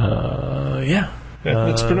 Yeah. Yeah,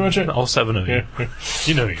 that's pretty much it. All 7 of you. Yeah.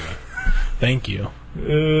 You know you are. Thank you.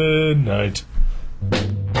 Good night.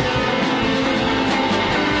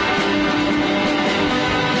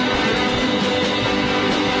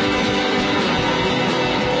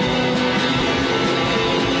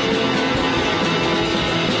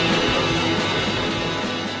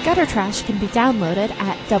 Gutter Trash can be downloaded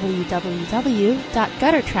at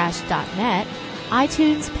www.guttertrash.net,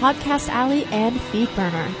 iTunes, Podcast Alley, and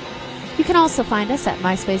Feedburner. You can also find us at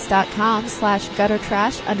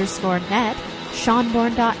myspace.com/guttertrash_net,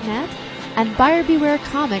 seanborn.net, and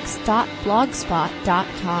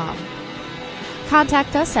buyerbewarecomics.blogspot.com.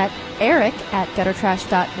 Contact us at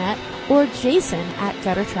eric@guttertrash.net or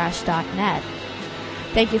jason@guttertrash.net.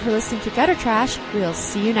 Thank you for listening to Gutter Trash. We'll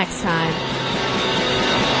see you next time.